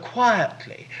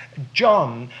quietly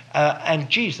John and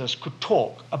Jesus could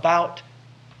talk about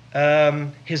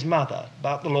his mother,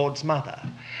 about the Lord's mother.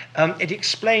 It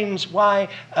explains why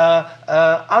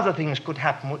other things could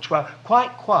happen which were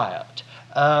quite quiet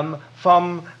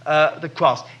from the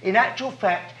cross. In actual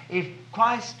fact, if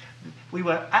we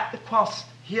were at the cross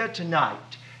here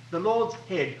tonight, the Lord's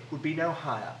head would be no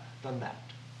higher than that.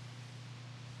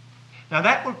 Now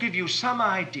that will give you some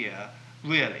idea,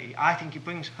 really. I think it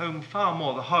brings home far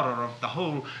more the horror of the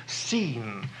whole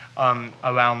scene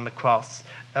around the cross,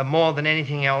 more than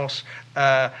anything else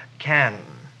can.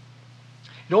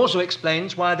 It also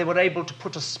explains why they were able to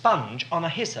put a sponge on a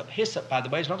hyssop. Hyssop, by the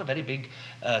way, is not a very big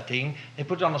thing. They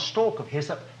put it on a stalk of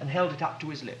hyssop and held it up to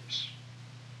his lips.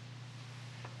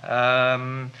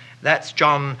 That's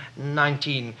John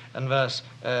 19 and verse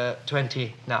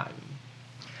 29.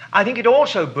 I think it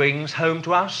also brings home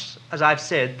to us, as I've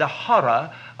said, the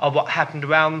horror of what happened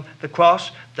around the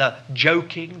cross, the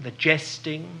joking, the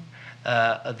jesting,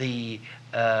 the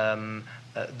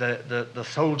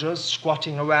soldiers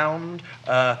squatting around,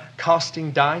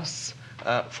 casting dice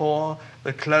for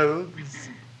the clothes.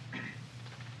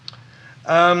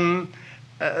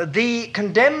 The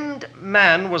condemned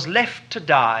man was left to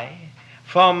die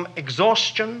from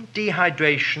exhaustion,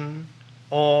 dehydration,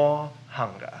 or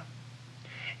hunger.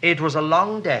 It was a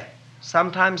long death,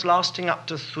 sometimes lasting up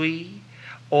to 3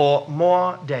 or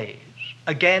more days.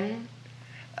 Again,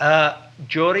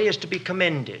 Jewry is to be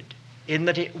commended in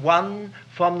that it won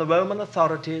from the Roman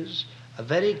authorities a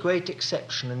very great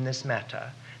exception in this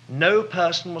matter. No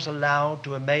person was allowed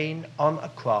to remain on a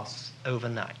cross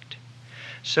overnight.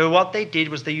 So what they did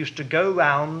was they used to go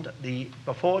round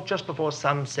just before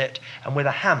sunset and with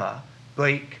a hammer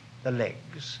break the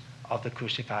legs of the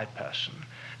crucified person.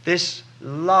 This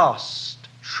last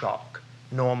shock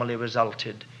normally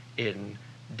resulted in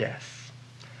death.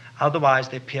 Otherwise,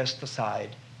 they pierced the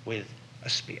side with a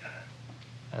spear.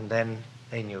 And then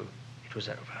they knew it was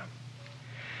over.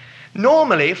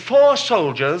 Normally, 4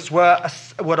 soldiers were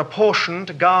apportioned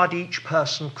to guard each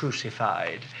person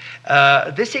crucified.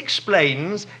 This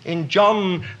explains in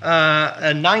John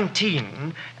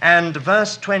 19 and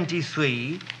verse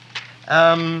 23,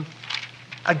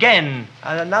 again,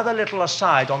 another little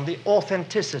aside on the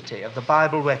authenticity of the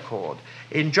Bible record.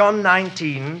 In John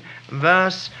 19,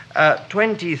 verse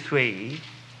 23,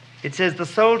 it says, "The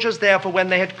soldiers, therefore, when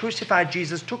they had crucified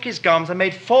Jesus, took his garments and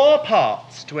made 4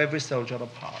 parts, to every soldier a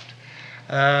part."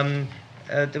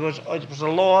 It was a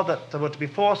law that there were to be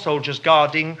 4 soldiers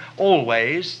guarding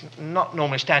always, not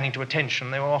normally standing to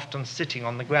attention. They were often sitting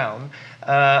on the ground,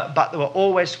 but there were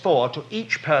always 4 to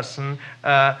each person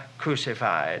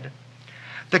crucified.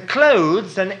 The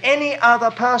clothes and any other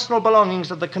personal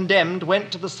belongings of the condemned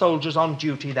went to the soldiers on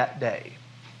duty that day.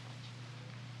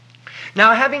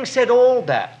 Now, having said all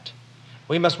that,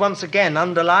 we must once again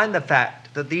underline the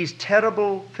fact that these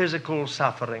terrible physical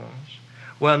sufferings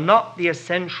were not the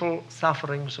essential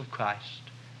sufferings of Christ,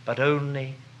 but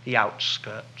only the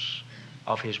outskirts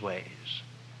of his ways.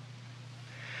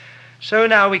 So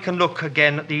now we can look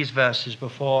again at these verses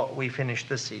before we finish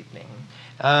this evening.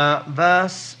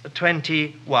 Verse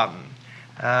 21.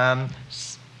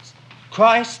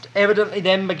 Christ evidently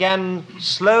then began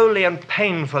slowly and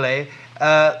painfully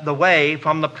the way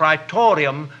from the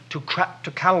Praetorium to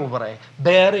Calvary,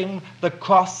 bearing the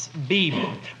cross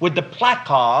beam, with the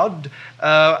placard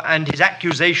and his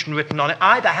accusation written on it,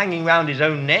 either hanging round his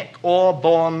own neck or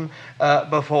borne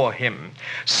before him.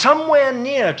 Somewhere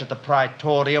near to the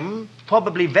Praetorium,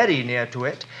 probably very near to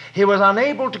it, he was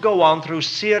unable to go on through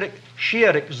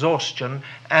sheer exhaustion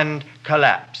and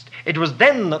collapsed. It was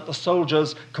then that the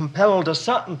soldiers compelled a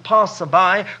certain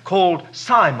passerby called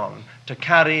Simon to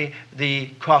carry the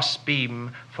cross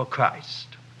beam for Christ.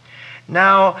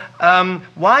 Now,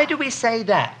 why do we say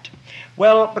that?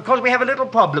 Well, because we have a little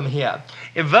problem here.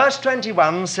 If verse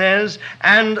 21 says,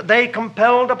 "And they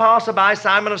compelled a passerby,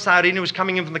 Simon of Cyrene, who was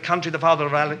coming in from the country, the father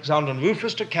of Alexander and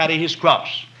Rufus, to carry his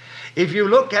cross." If you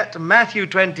look at Matthew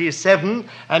 27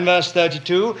 and verse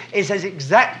 32, it says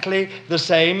exactly the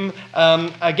same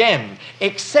again,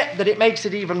 except that it makes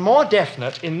it even more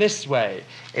definite in this way.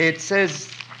 It says,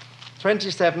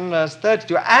 27 verse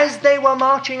 32, "As they were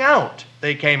marching out,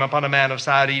 they came upon a man of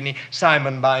Cyrene,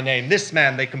 Simon by name. This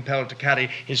man they compelled to carry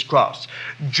his cross."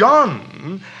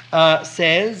 John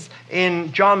says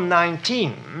in John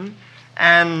 19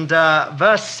 and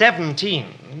verse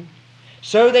 17,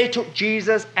 "So they took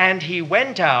Jesus, and he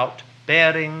went out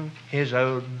bearing his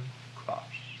own cross."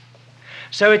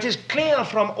 So it is clear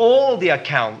from all the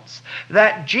accounts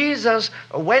that Jesus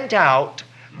went out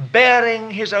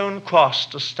bearing his own cross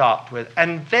to start with,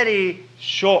 and very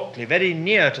shortly, very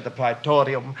near to the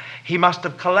Praetorium, he must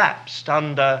have collapsed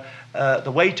under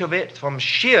the weight of it from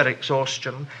sheer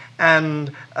exhaustion,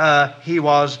 and he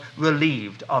was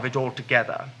relieved of it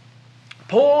altogether.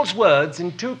 Paul's words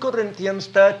in 2 Corinthians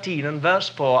 13 and verse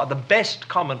 4 are the best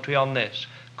commentary on this.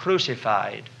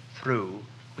 Crucified through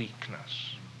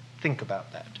weakness. Think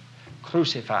about that.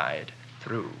 Crucified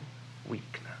through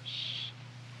weakness.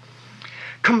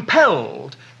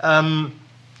 Compelled.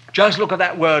 Just look at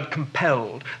that word,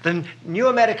 compelled. The New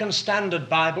American Standard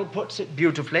Bible puts it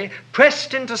beautifully.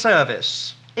 Pressed into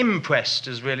service. Impressed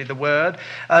is really the word.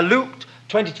 Luke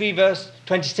 23 verse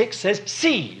 26 says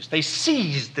seized. They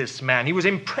seized this man. He was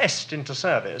impressed into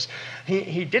service.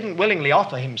 He didn't willingly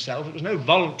offer himself. It was no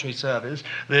voluntary service,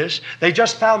 this. They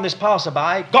just found this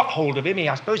passerby, got hold of him.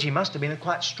 I suppose he must have been a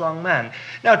quite strong man.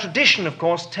 Now, tradition, of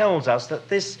course, tells us that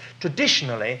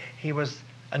traditionally, he was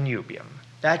a Nubian.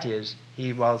 That is,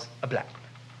 he was a black man,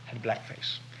 had a black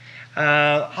face.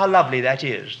 How lovely that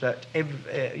is, that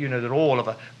that all of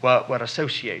us were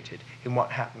associated in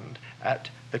what happened at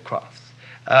the cross.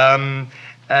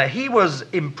 He was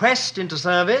impressed into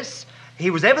service. He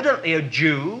was evidently a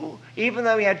Jew, even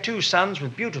though he had 2 sons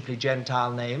with beautifully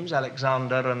Gentile names,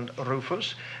 Alexander and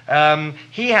Rufus.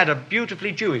 He had a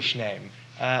beautifully Jewish name,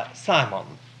 Simon.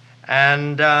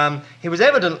 And he was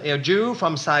evidently a Jew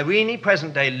from Cyrene,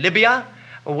 present-day Libya,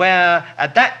 where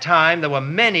at that time there were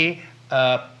many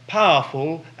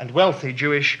powerful and wealthy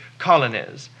Jewish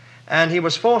colonies. And he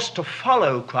was forced to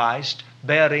follow Christ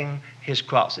bearing his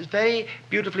cross. It's very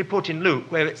beautifully put in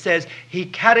Luke, where it says he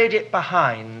carried it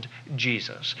behind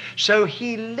Jesus. So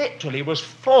he literally was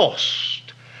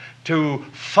forced to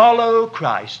follow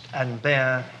Christ and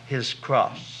bear his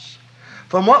cross.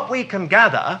 From what we can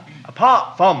gather,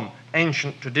 apart from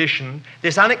ancient tradition,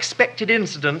 this unexpected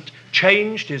incident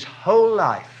changed his whole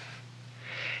life.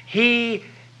 He,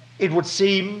 it would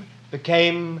seem,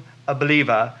 became a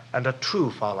believer and a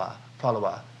true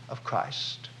follower of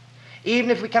Christ. Even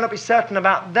if we cannot be certain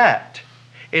about that,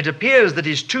 it appears that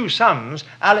his two sons,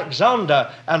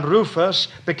 Alexander and Rufus,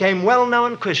 became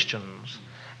well-known Christians.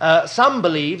 Some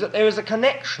believe that there is a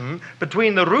connection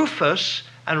between the Rufus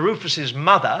and Rufus's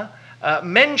mother,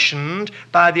 mentioned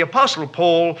by the Apostle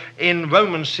Paul in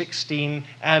Romans 16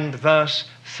 and verse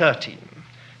 13.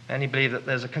 And he believed that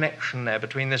there's a connection there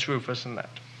between this Rufus and that.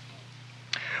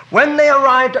 When they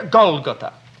arrived at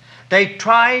Golgotha, they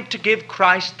tried to give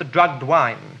Christ the drugged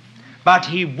wine, but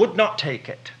he would not take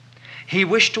it. He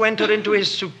wished to enter into his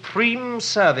supreme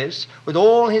service with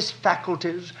all his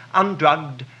faculties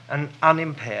undrugged and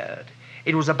unimpaired.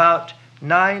 It was about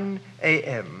 9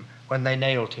 a.m. when they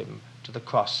nailed him to the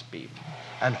crossbeam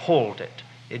and hauled it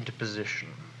into position.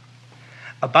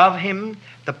 Above him,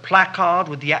 the placard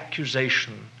with the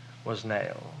accusation was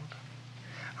nailed.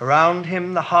 Around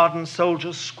him, the hardened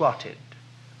soldiers squatted.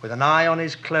 With an eye on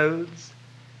his clothes,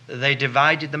 they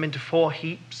divided them into 4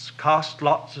 heaps, cast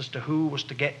lots as to who was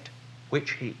to get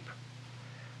which heap.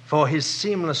 For his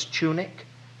seamless tunic,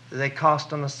 they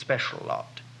cast on a special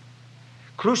lot.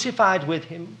 Crucified with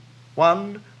him,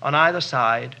 one on either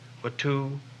side, were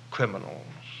 2 criminals.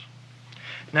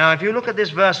 Now, if you look at this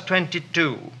verse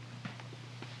 22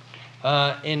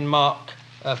 in Mark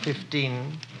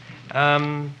 15,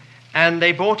 and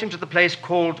they brought him to the place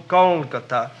called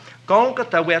Golgotha.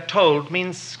 Golgotha, we're told,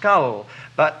 means skull,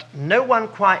 but no one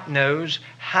quite knows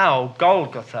how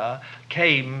Golgotha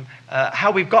came,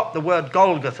 how we've got the word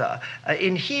Golgotha.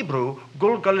 In Hebrew,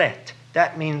 Gulgolet,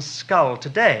 that means skull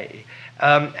today,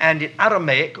 and in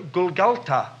Aramaic,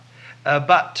 Gulgalta.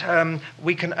 But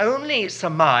we can only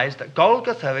surmise that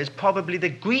Golgotha is probably the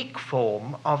Greek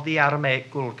form of the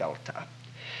Aramaic Gulgalta.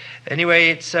 Anyway,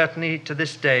 it's certainly to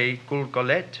this day,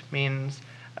 Gulgolet means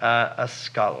a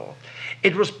skull.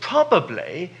 It was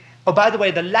probably, oh, by the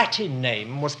way, the Latin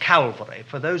name was Calvary.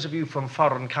 For those of you from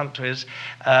foreign countries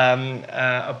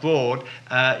abroad,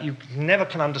 you never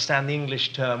can understand the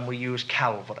English term we use,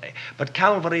 Calvary. But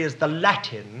Calvary is the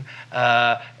Latin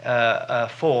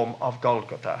form of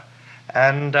Golgotha.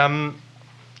 And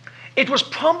it was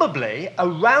probably a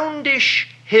roundish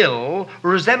hill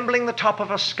resembling the top of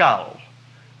a skull.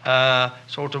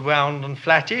 Sort of round and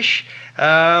flattish.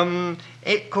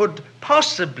 It could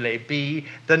possibly be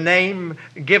the name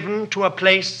given to a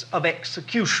place of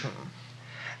execution.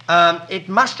 It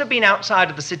must have been outside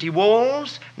of the city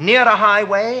walls, near a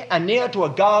highway, and near to a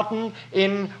garden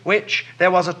in which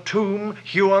there was a tomb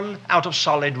hewn out of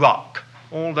solid rock.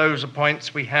 All those are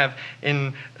points we have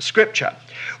in Scripture.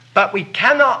 But we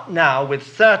cannot now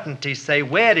with certainty say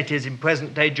where it is in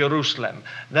present-day Jerusalem.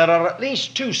 There are at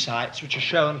least 2 sites which are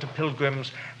shown to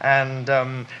pilgrims and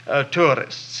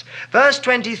tourists. Verse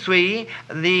 23,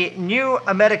 the New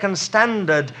American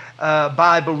Standard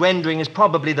Bible rendering is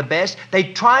probably the best. They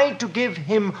tried to give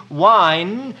him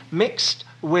wine mixed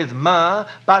with myrrh,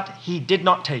 but he did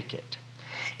not take it.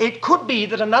 It could be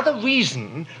that another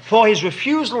reason for his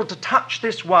refusal to touch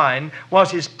this wine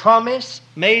was his promise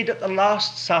made at the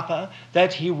Last Supper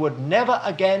that he would never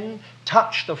again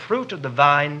touch the fruit of the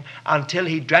vine until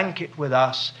he drank it with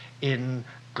us in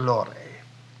glory.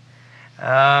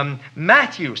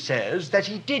 Matthew says that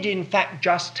he did in fact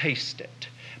just taste it,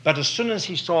 but as soon as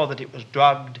he saw that it was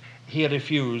drugged, he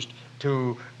refused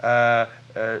to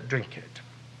drink it.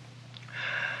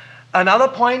 Another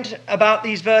point about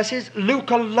these verses,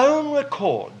 Luke alone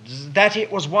records that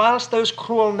it was whilst those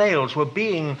cruel nails were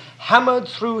being hammered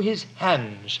through his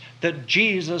hands that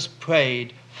Jesus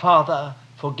prayed, "Father,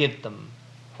 forgive them,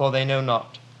 for they know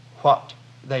not what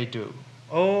they do."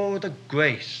 Oh, the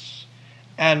grace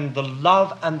and the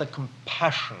love and the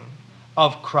compassion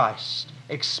of Christ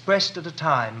expressed at a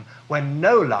time when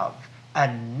no love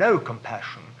and no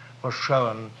compassion was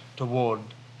shown toward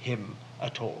him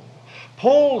at all.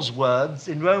 Paul's words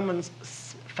in Romans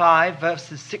 5,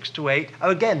 verses 6 to 8, are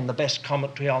again the best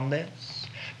commentary on this.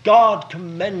 God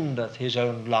commendeth his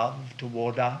own love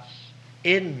toward us,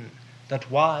 in that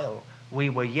while we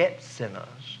were yet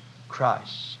sinners,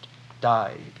 Christ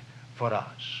died for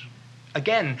us.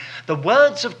 Again, the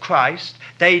words of Christ,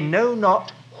 "they know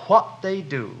not what they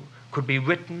do," could be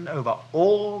written over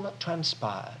all that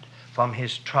transpired from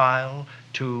his trial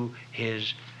to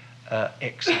his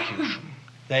execution.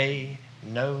 They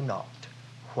know not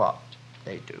what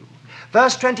they do.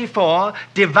 Verse 24,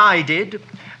 divided.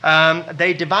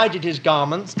 They divided his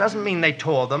garments. Doesn't mean they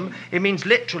tore them. It means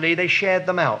literally they shared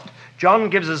them out. John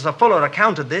gives us a fuller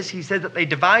account of this. He said that they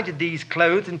divided these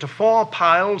clothes into 4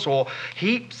 piles or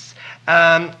heaps,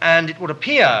 and it would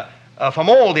appear from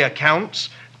all the accounts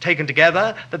taken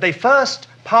together that they first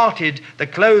parted the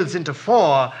clothes into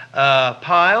 4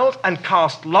 piles and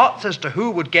cast lots as to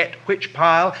who would get which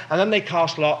pile, and then they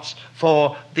cast lots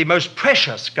for the most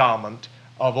precious garment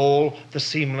of all, the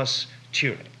seamless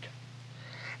tunic.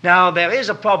 Now, there is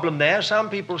a problem there. Some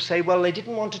people say, well, they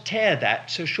didn't want to tear that,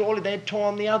 so surely they'd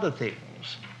torn the other things.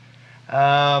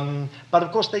 But,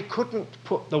 of course, they couldn't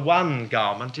put the one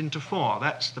garment into 4.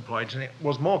 That's the point, and it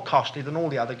was more costly than all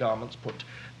the other garments put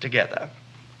together.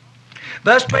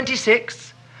 Verse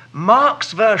 26,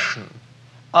 Mark's version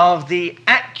of the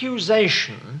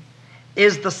accusation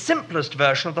is the simplest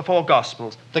version of the 4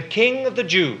 Gospels, the King of the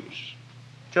Jews.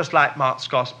 Just like Mark's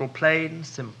Gospel, plain,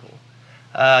 simple.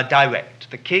 Direct,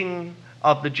 the King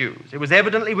of the Jews. It was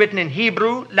evidently written in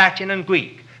Hebrew, Latin, and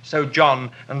Greek, so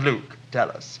John and Luke tell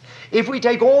us. If we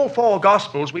take all 4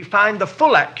 Gospels, we find the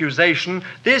full accusation: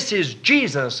 this is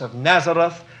Jesus of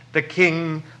Nazareth, the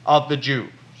King of the Jews.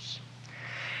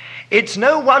 It's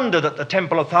no wonder that the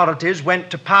temple authorities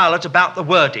went to Pilate about the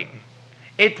wording.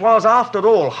 It was, after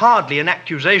all, hardly an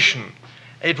accusation.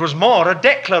 It was more a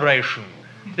declaration.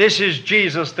 This is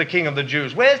Jesus, the King of the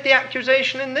Jews. Where's the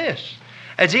accusation in this?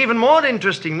 It's even more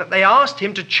interesting that they asked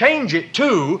him to change it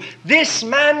to, this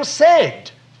man said,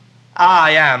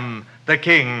 I am the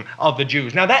King of the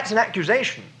Jews. Now that's an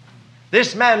accusation.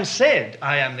 This man said,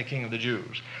 I am the King of the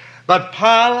Jews. But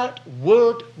Pilate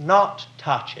would not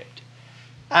touch it.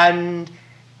 And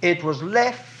it was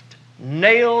left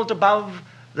nailed above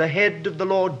the head of the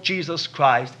Lord Jesus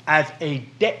Christ as a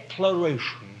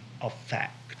declaration of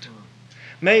fact.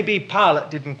 Maybe Pilate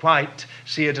didn't quite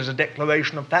see it as a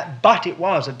declaration of fact, but it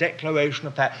was a declaration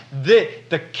of fact.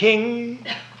 The King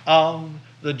of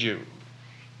the Jews.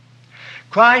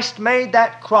 Christ made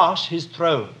that cross his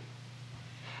throne.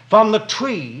 From the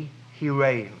tree he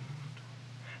reigned.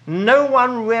 No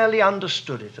one really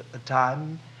understood it at the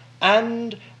time,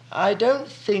 and I don't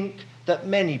think that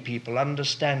many people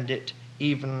understand it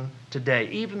even today,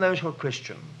 even those who are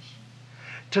Christians.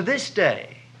 To this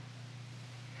day,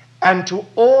 and to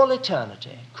all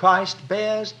eternity, Christ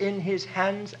bears in his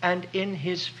hands and in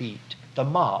his feet the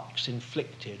marks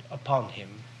inflicted upon him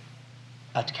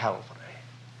at Calvary.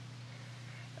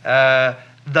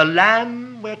 The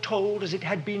Lamb, we're told, as it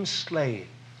had been slain,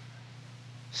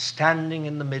 standing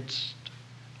in the midst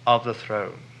of the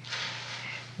throne.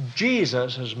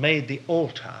 Jesus has made the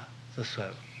altar the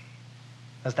throne.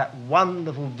 As that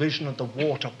wonderful vision of the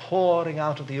water pouring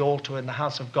out of the altar in the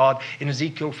house of God in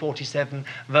Ezekiel 47,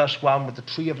 verse 1, with the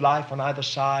tree of life on either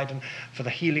side and for the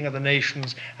healing of the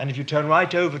nations. And if you turn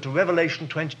right over to Revelation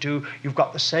 22, you've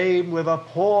got the same river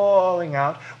pouring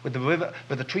out with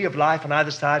the tree of life on either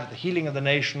side of the healing of the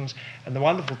nations. And the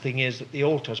wonderful thing is that the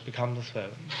altar has become the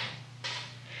throne.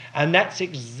 And that's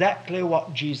exactly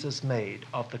what Jesus made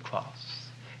of the cross.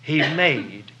 He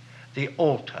made the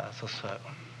altar the throne.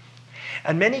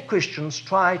 And many Christians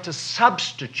try to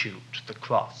substitute the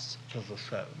cross for the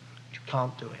throne. You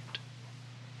can't do it.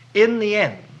 In the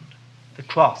end, the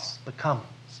cross becomes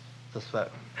the throne.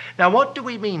 Now, what do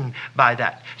we mean by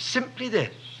that? Simply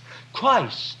this: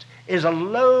 Christ is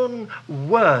alone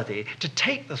worthy to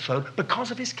take the throne because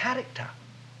of his character.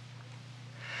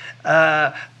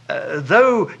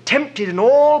 Though tempted in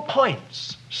all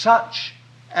points, such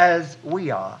as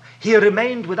we are, he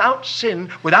remained without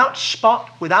sin, without spot,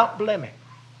 without blemish.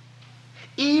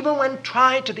 Even when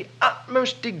tried to the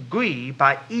utmost degree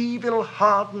by evil,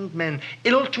 hardened men,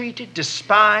 ill-treated,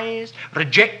 despised,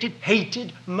 rejected,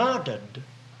 hated, murdered,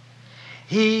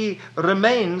 he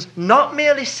remains not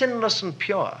merely sinless and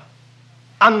pure,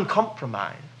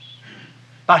 uncompromised,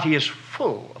 but he is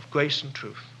full of grace and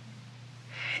truth.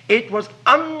 It was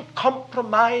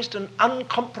uncompromised and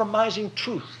uncompromising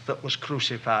truth that was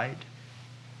crucified.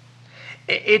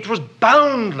 It was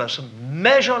boundless and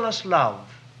measureless love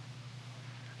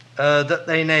that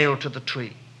they nailed to the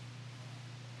tree.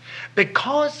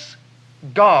 Because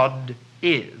God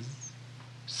is,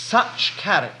 such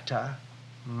character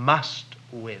must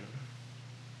win.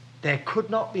 There could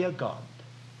not be a God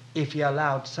if he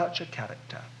allowed such a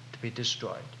character to be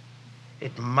destroyed.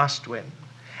 It must win.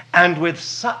 And with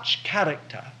such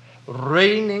character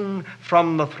reigning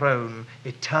from the throne,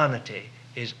 eternity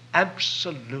is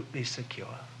absolutely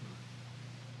secure.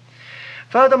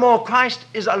 Furthermore, Christ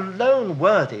is alone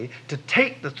worthy to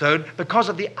take the throne because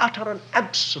of the utter and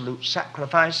absolute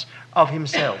sacrifice of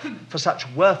himself for such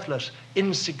worthless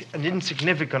and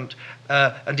insignificant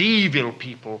and evil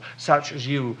people such as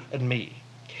you and me.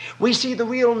 We see the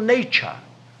real nature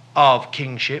of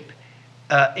kingship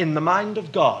in the mind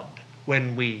of God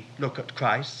when we look at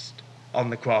Christ on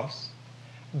the cross.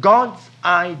 God's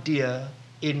idea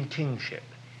in kingship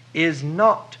is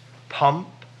not pomp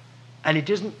and it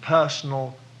isn't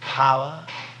personal power,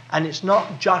 and it's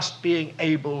not just being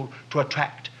able to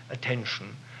attract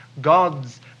attention.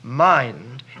 God's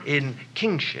mind in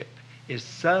kingship is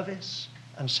service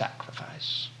and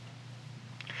sacrifice.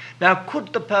 Now,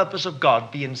 could the purpose of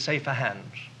God be in safer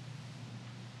hands?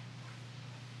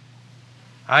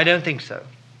 I don't think so.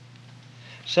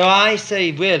 So I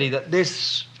say really that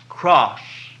this cross,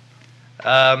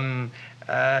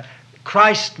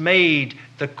 Christ made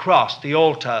the cross, the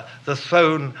altar, the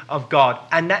throne of God,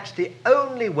 and that's the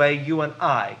only way you and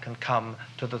I can come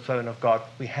to the throne of God.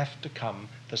 We have to come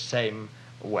the same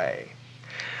way.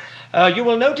 You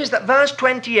will notice that verse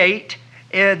 28,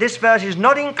 this verse is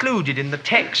not included in the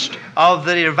text of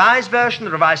the Revised Version,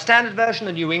 the Revised Standard Version,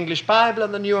 the New English Bible,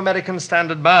 and the New American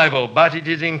Standard Bible, but it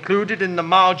is included in the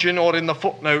margin or in the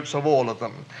footnotes of all of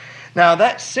them. Now,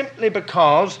 that's simply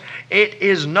because it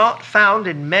is not found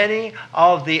in many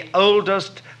of the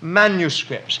oldest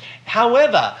manuscripts.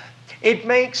 However, it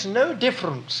makes no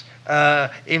difference,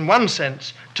 in one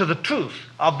sense, to the truth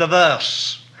of the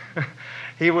verse.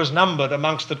 He was numbered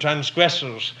amongst the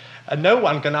transgressors, and no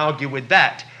one can argue with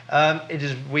that.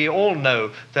 We all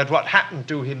know that what happened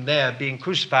to him there, being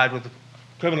crucified with a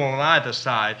criminal on either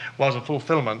side, was a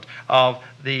fulfillment of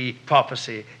the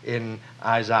prophecy in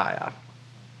Isaiah.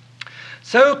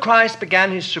 So Christ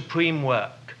began his supreme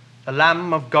work, the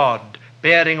Lamb of God,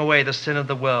 bearing away the sin of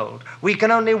the world. We can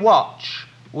only watch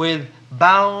with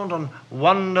bound and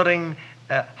wondering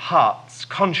hearts,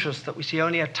 conscious that we see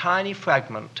only a tiny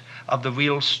fragment of the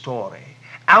real story.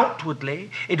 Outwardly,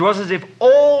 it was as if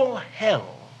all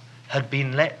hell had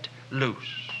been let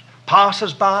loose.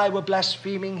 Passers-by were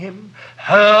blaspheming him,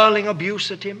 hurling abuse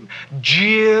at him,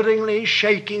 jeeringly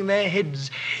shaking their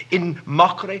heads in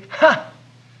mockery. Ha!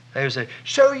 They would say,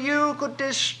 so you could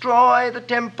destroy the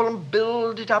temple and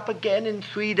build it up again in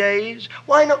 3 days?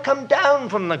 Why not come down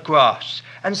from the cross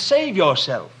and save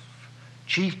yourself?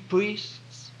 Chief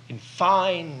priests, in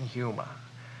fine humor,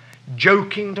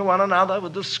 joking to one another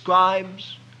with the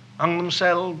scribes among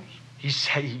themselves. He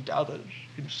saved others,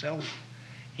 himself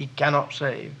he cannot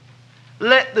save.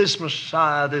 Let this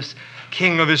Messiah, this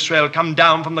King of Israel, come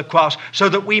down from the cross so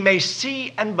that we may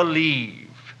see and believe.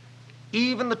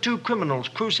 Even the two criminals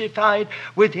crucified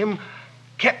with him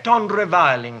kept on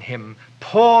reviling him,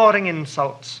 pouring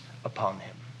insults upon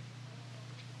him.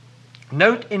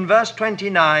 Note in verse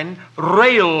 29,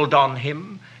 railed on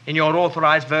him, in your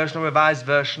authorized version or revised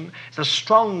version. It's a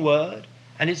strong word,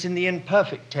 and it's in the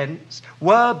imperfect tense.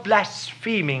 Were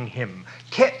blaspheming him,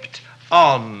 kept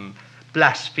on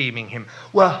blaspheming him,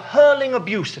 were hurling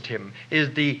abuse at him,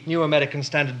 is the New American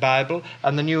Standard Bible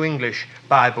and the New English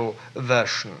Bible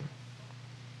version.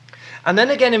 And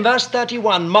then again in verse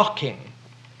 31, mocking,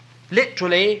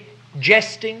 literally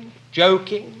jesting,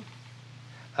 joking.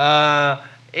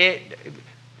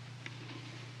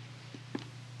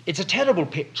 It's a terrible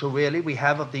picture, really, we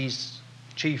have of these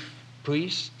chief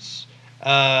priests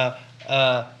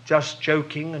just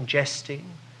joking and jesting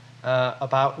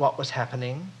about what was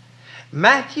happening.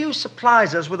 Matthew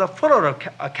supplies us with a fuller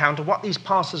account of what these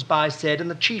passers-by said and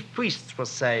the chief priests were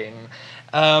saying.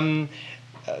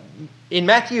 In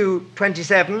Matthew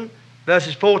 27,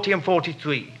 verses 40 and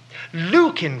 43,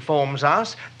 Luke informs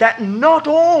us that not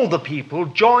all the people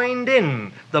joined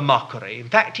in the mockery. In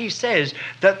fact, he says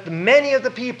that many of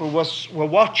the people were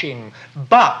watching,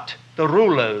 but the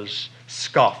rulers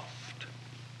scoffed.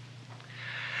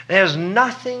 There's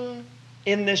nothing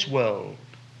in this world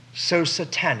so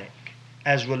satanic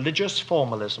as religious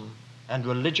formalism and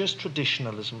religious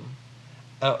traditionalism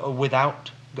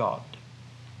without God.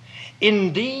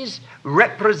 In these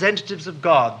representatives of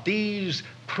God, these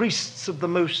priests of the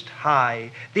Most High,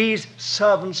 these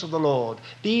servants of the Lord,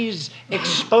 these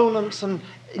exponents and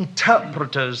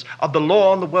interpreters of the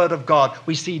law and the word of God,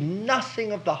 we see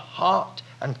nothing of the heart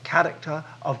and character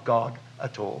of God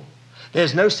at all.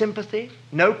 There's no sympathy,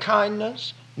 no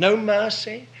kindness, no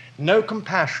mercy, no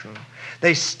compassion.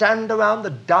 They stand around the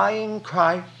dying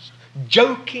Christ,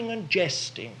 joking and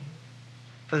jesting.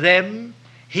 For them,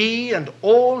 he and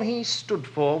all he stood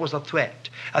for was a threat,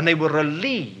 and they were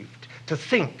relieved to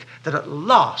think that at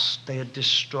last they had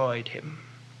destroyed him.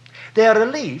 Their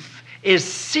relief is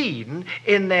seen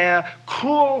in their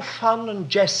cruel fun and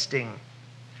jesting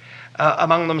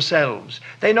among themselves.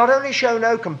 They not only show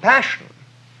no compassion,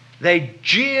 they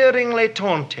jeeringly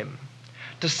taunt him.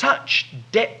 To such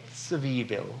depths of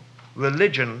evil,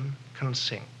 religion can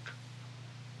sink.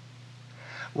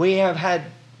 We have had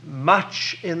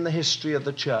much in the history of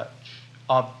the church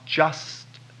of just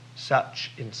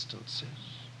such instances.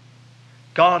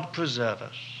 God preserve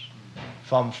us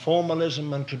from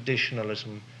formalism and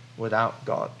traditionalism without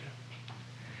God.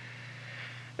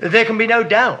 There can be no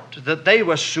doubt that they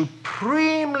were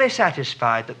supremely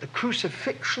satisfied that the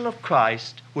crucifixion of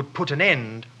Christ would put an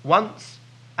end once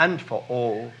and for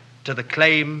all to the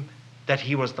claim that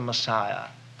he was the Messiah,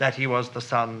 that he was the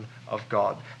Son of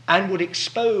God, and would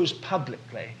expose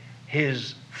publicly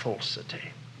his falsity.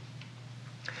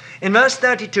 In verse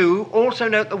 32, also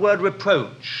note the word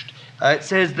reproached. It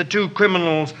says the two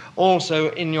criminals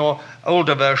also in your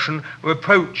older version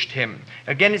reproached him.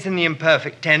 Again, it's in the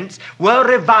imperfect tense. Were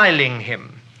reviling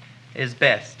him is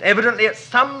best. Evidently, at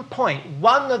some point,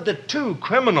 one of the two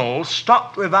criminals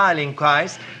stopped reviling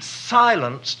Christ,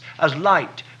 silenced as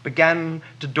light began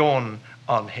to dawn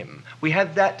on him. We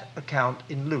have that account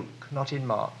in Luke, not in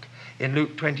Mark. In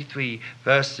Luke 23,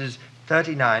 verses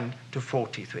 39 to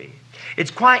 43.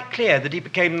 It's quite clear that he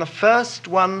became the first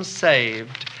one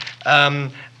saved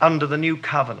under the new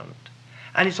covenant.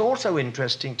 And it's also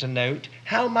interesting to note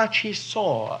how much he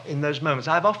saw in those moments.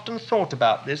 I've often thought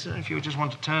about this, and if you just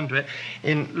want to turn to it,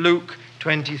 in Luke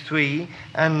 23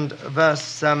 and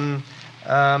verse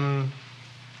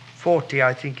 40,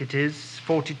 I think it is,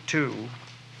 42.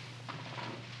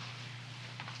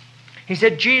 He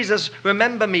said, Jesus,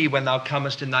 remember me when thou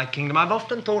comest in thy kingdom. I've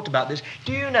often thought about this.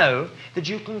 Do you know that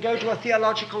you can go to a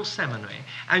theological seminary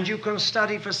and you can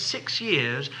study for 6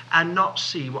 years and not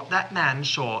see what that man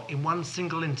saw in one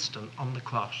single instant on the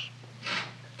cross?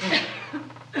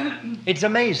 It's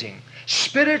amazing.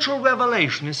 Spiritual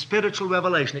revelation is spiritual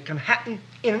revelation. It can happen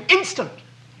in an instant.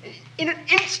 In an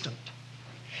instant.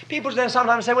 People then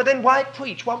sometimes say, well, then why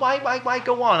preach? Why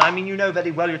go on? I mean, you know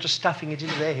very well you're just stuffing it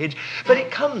into their heads. But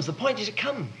it comes. The point is it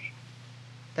comes.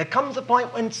 There comes a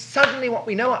point when suddenly what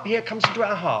we know up here comes into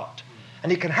our heart.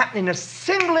 And it can happen in a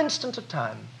single instant of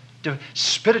time to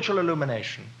spiritual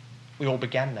illumination. We all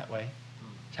began that way.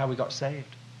 That's how we got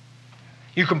saved.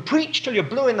 You can preach till you're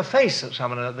blue in the face at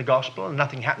someone at the gospel and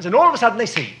nothing happens. And all of a sudden they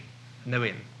see. And they're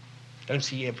in. Don't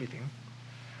see everything.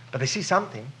 But they see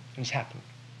something and it's happened.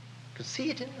 Could see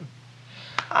it in them.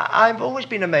 I've always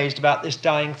been amazed about this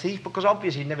dying thief because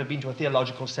obviously he'd never been to a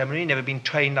theological seminary, never been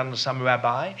trained under some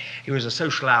rabbi. He was a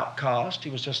social outcast. He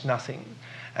was just nothing.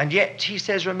 And yet he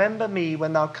says, remember me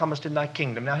when thou comest in thy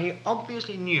kingdom. Now he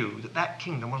obviously knew that that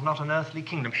kingdom was not an earthly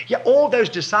kingdom. Yet all those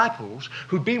disciples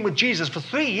who'd been with Jesus for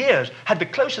 3 years, had the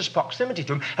closest proximity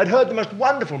to him, had heard the most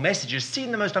wonderful messages, seen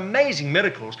the most amazing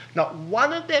miracles. Not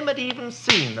one of them had even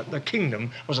seen that the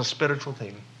kingdom was a spiritual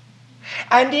thing.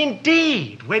 And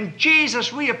indeed, when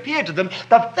Jesus reappeared to them,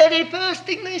 the very first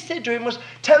thing they said to him was,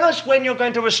 tell us when you're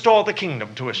going to restore the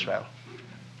kingdom to Israel.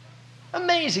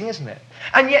 Amazing, isn't it?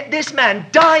 And yet this man,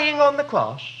 dying on the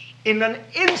cross, in an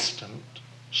instant,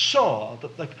 saw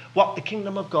that what the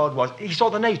kingdom of God was. He saw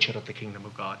the nature of the kingdom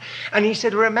of God. And he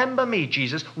said, remember me,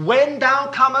 Jesus, when thou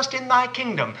comest in thy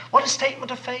kingdom. What a statement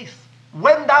of faith.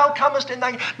 When thou comest in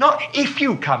thy kingdom. Not if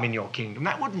you come in your kingdom.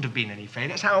 That wouldn't have been any faith.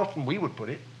 That's how often we would put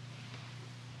it.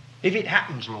 If it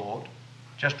happens, Lord,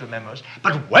 just remember us.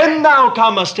 But when thou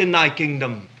comest in thy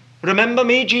kingdom, remember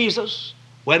me, Jesus,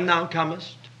 when thou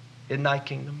comest in thy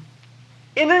kingdom.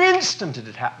 In an instant it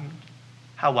had happened.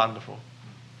 How wonderful.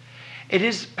 It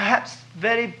is perhaps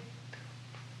very,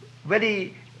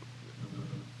 very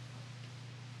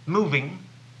moving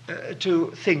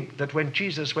to think that when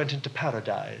Jesus went into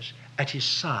paradise, at his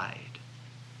side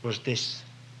was this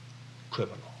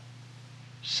criminal,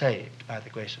 saved by the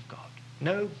grace of God.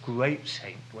 No great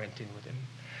saint went in with him.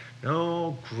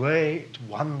 No great,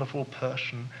 wonderful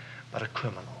person, but a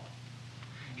criminal.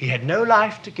 He had no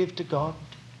life to give to God.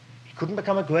 He couldn't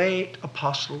become a great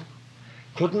apostle.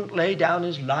 Couldn't lay down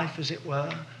his life, as it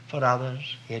were, for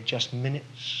others. He had just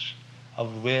minutes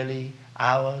of really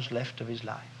hours left of his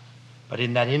life. But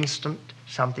in that instant,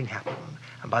 something happened.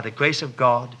 And by the grace of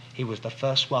God, he was the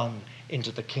first one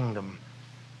into the kingdom,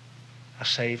 a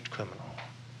saved criminal.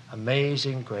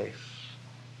 Amazing grace.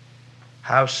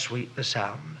 How sweet the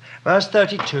sound. Verse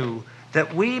 32,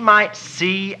 that we might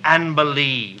see and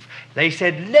believe. They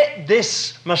said, let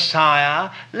this Messiah,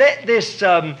 let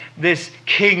this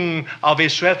King of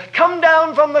Israel come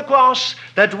down from the cross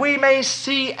that we may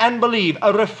see and believe.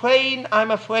 A refrain, I'm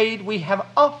afraid, we have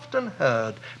often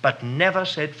heard, but never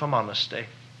said from honesty.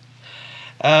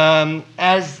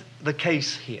 As the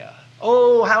case here.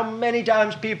 Oh, how many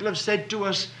times people have said to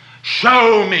us,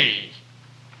 show me.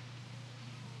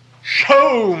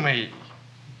 Show me.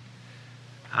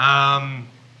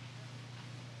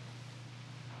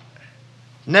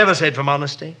 Never said from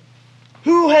honesty.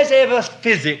 Who has ever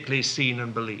physically seen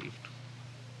and believed?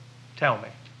 Tell me.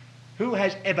 Who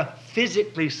has ever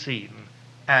physically seen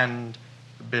and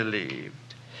believed?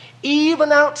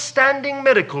 Even outstanding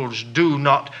miracles do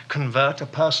not convert a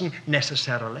person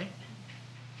necessarily.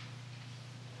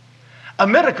 A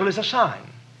miracle is a sign.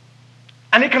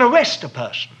 And it can arrest a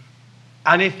person.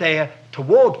 And if they are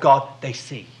toward God, they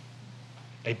see.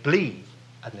 They believe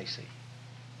and they see.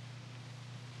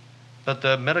 But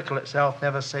the miracle itself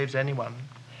never saves anyone.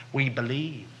 We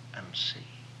believe and see.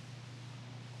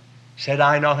 Said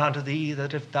I not unto thee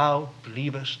that if thou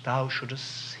believest, thou shouldest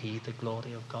see the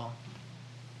glory of God?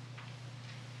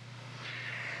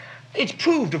 It's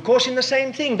proved, of course, in the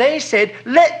same thing. They said,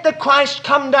 let the Christ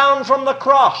come down from the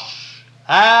cross,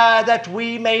 that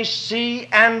we may see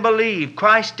and believe.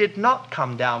 Christ did not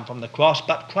come down from the cross,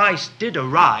 but Christ did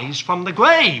arise from the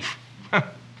grave.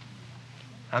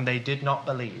 And they did not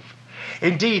believe.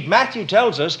 Indeed, Matthew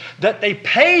tells us that they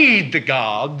paid the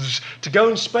guards to go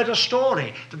and spread a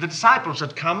story that the disciples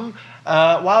had come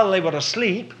while they were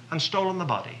asleep and stolen the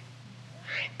body.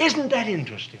 Isn't that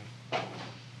interesting?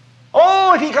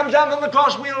 Oh, if he comes down from the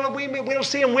cross, we'll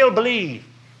see and we'll believe.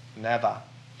 Never.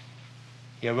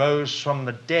 He arose from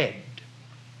the dead.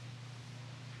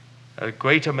 A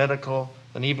greater miracle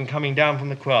than even coming down from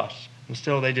the cross. And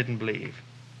still they didn't believe.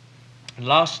 And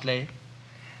lastly,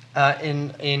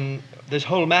 in this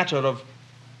whole matter of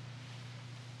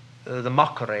the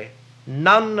mockery,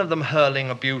 none of them hurling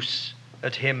abuse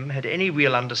at him had any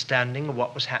real understanding of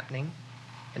what was happening.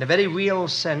 In a very real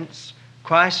sense,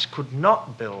 Christ could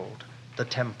not build the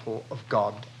temple of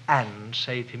God and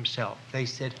save himself. They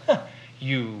said,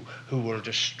 you who will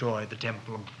destroy the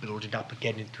temple and build it up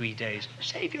again in 3 days,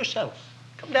 save yourself.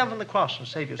 Come down from the cross and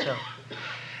save yourself.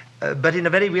 But in a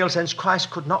very real sense,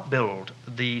 Christ could not build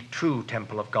the true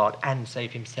temple of God and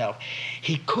save himself.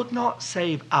 He could not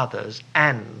save others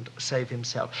and save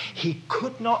himself. He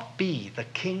could not be the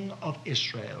King of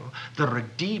Israel, the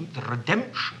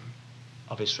redemption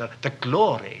of Israel, the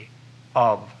glory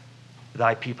of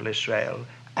thy people Israel,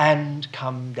 and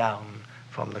come down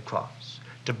from the cross.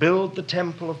 To build the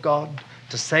temple of God,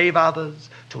 to save others,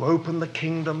 to open the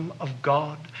kingdom of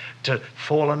God, to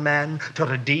fallen man, to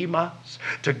redeem us,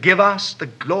 to give us the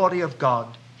glory of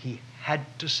God, he had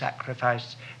to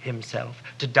sacrifice himself,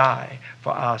 to die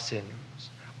for our sins.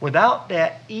 Without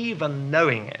their even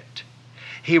knowing it,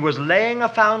 he was laying a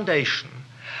foundation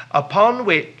upon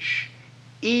which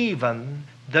even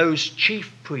those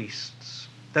chief priests,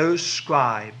 those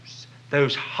scribes,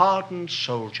 those hardened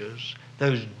soldiers,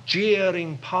 those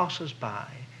jeering passers-by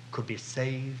could be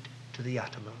saved to the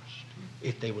uttermost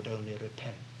if they would only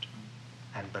repent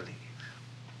and believe.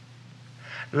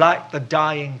 Like the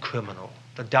dying criminal,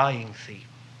 the dying thief,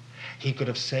 he could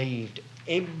have saved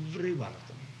every one of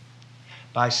them.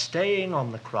 By staying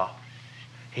on the cross,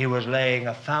 he was laying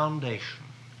a foundation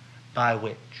by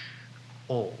which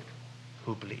all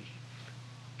who believe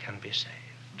can be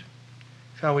saved.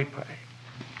 Shall we pray?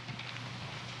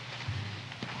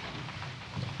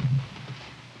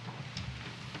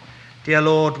 Dear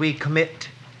Lord, we commit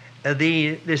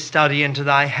this study into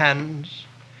thy hands.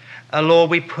 Lord,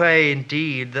 we pray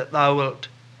indeed that thou wilt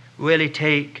really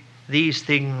take these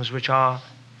things which are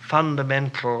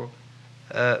fundamental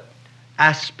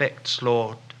aspects,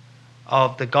 Lord,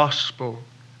 of the gospel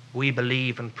we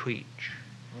believe and preach.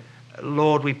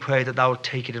 Lord, we pray that thou wilt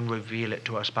take it and reveal it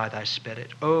to us by thy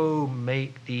Spirit. Oh,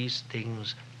 make these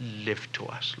things live to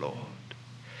us, Lord.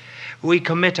 We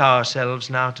commit ourselves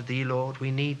now to thee, Lord.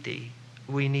 We need thee.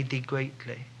 We need thee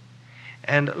greatly.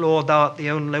 And Lord, thou art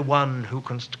the only one who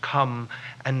canst come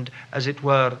and, as it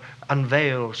were,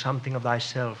 unveil something of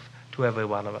thyself to every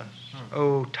one of us.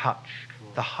 Oh, touch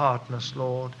the hardness,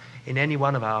 Lord, in any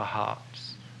one of our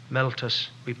hearts. Melt us,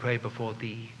 we pray, before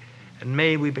thee. And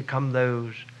may we become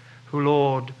those who,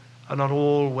 Lord, are not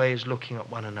always looking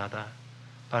at one another,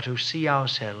 but who see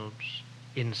ourselves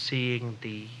in seeing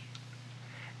thee.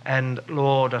 And,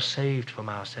 Lord, are saved from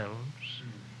ourselves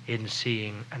in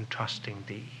seeing and trusting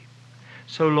thee.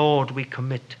 So, Lord, we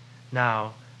commit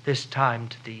now this time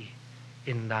to thee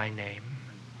in thy name.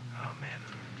 Amen.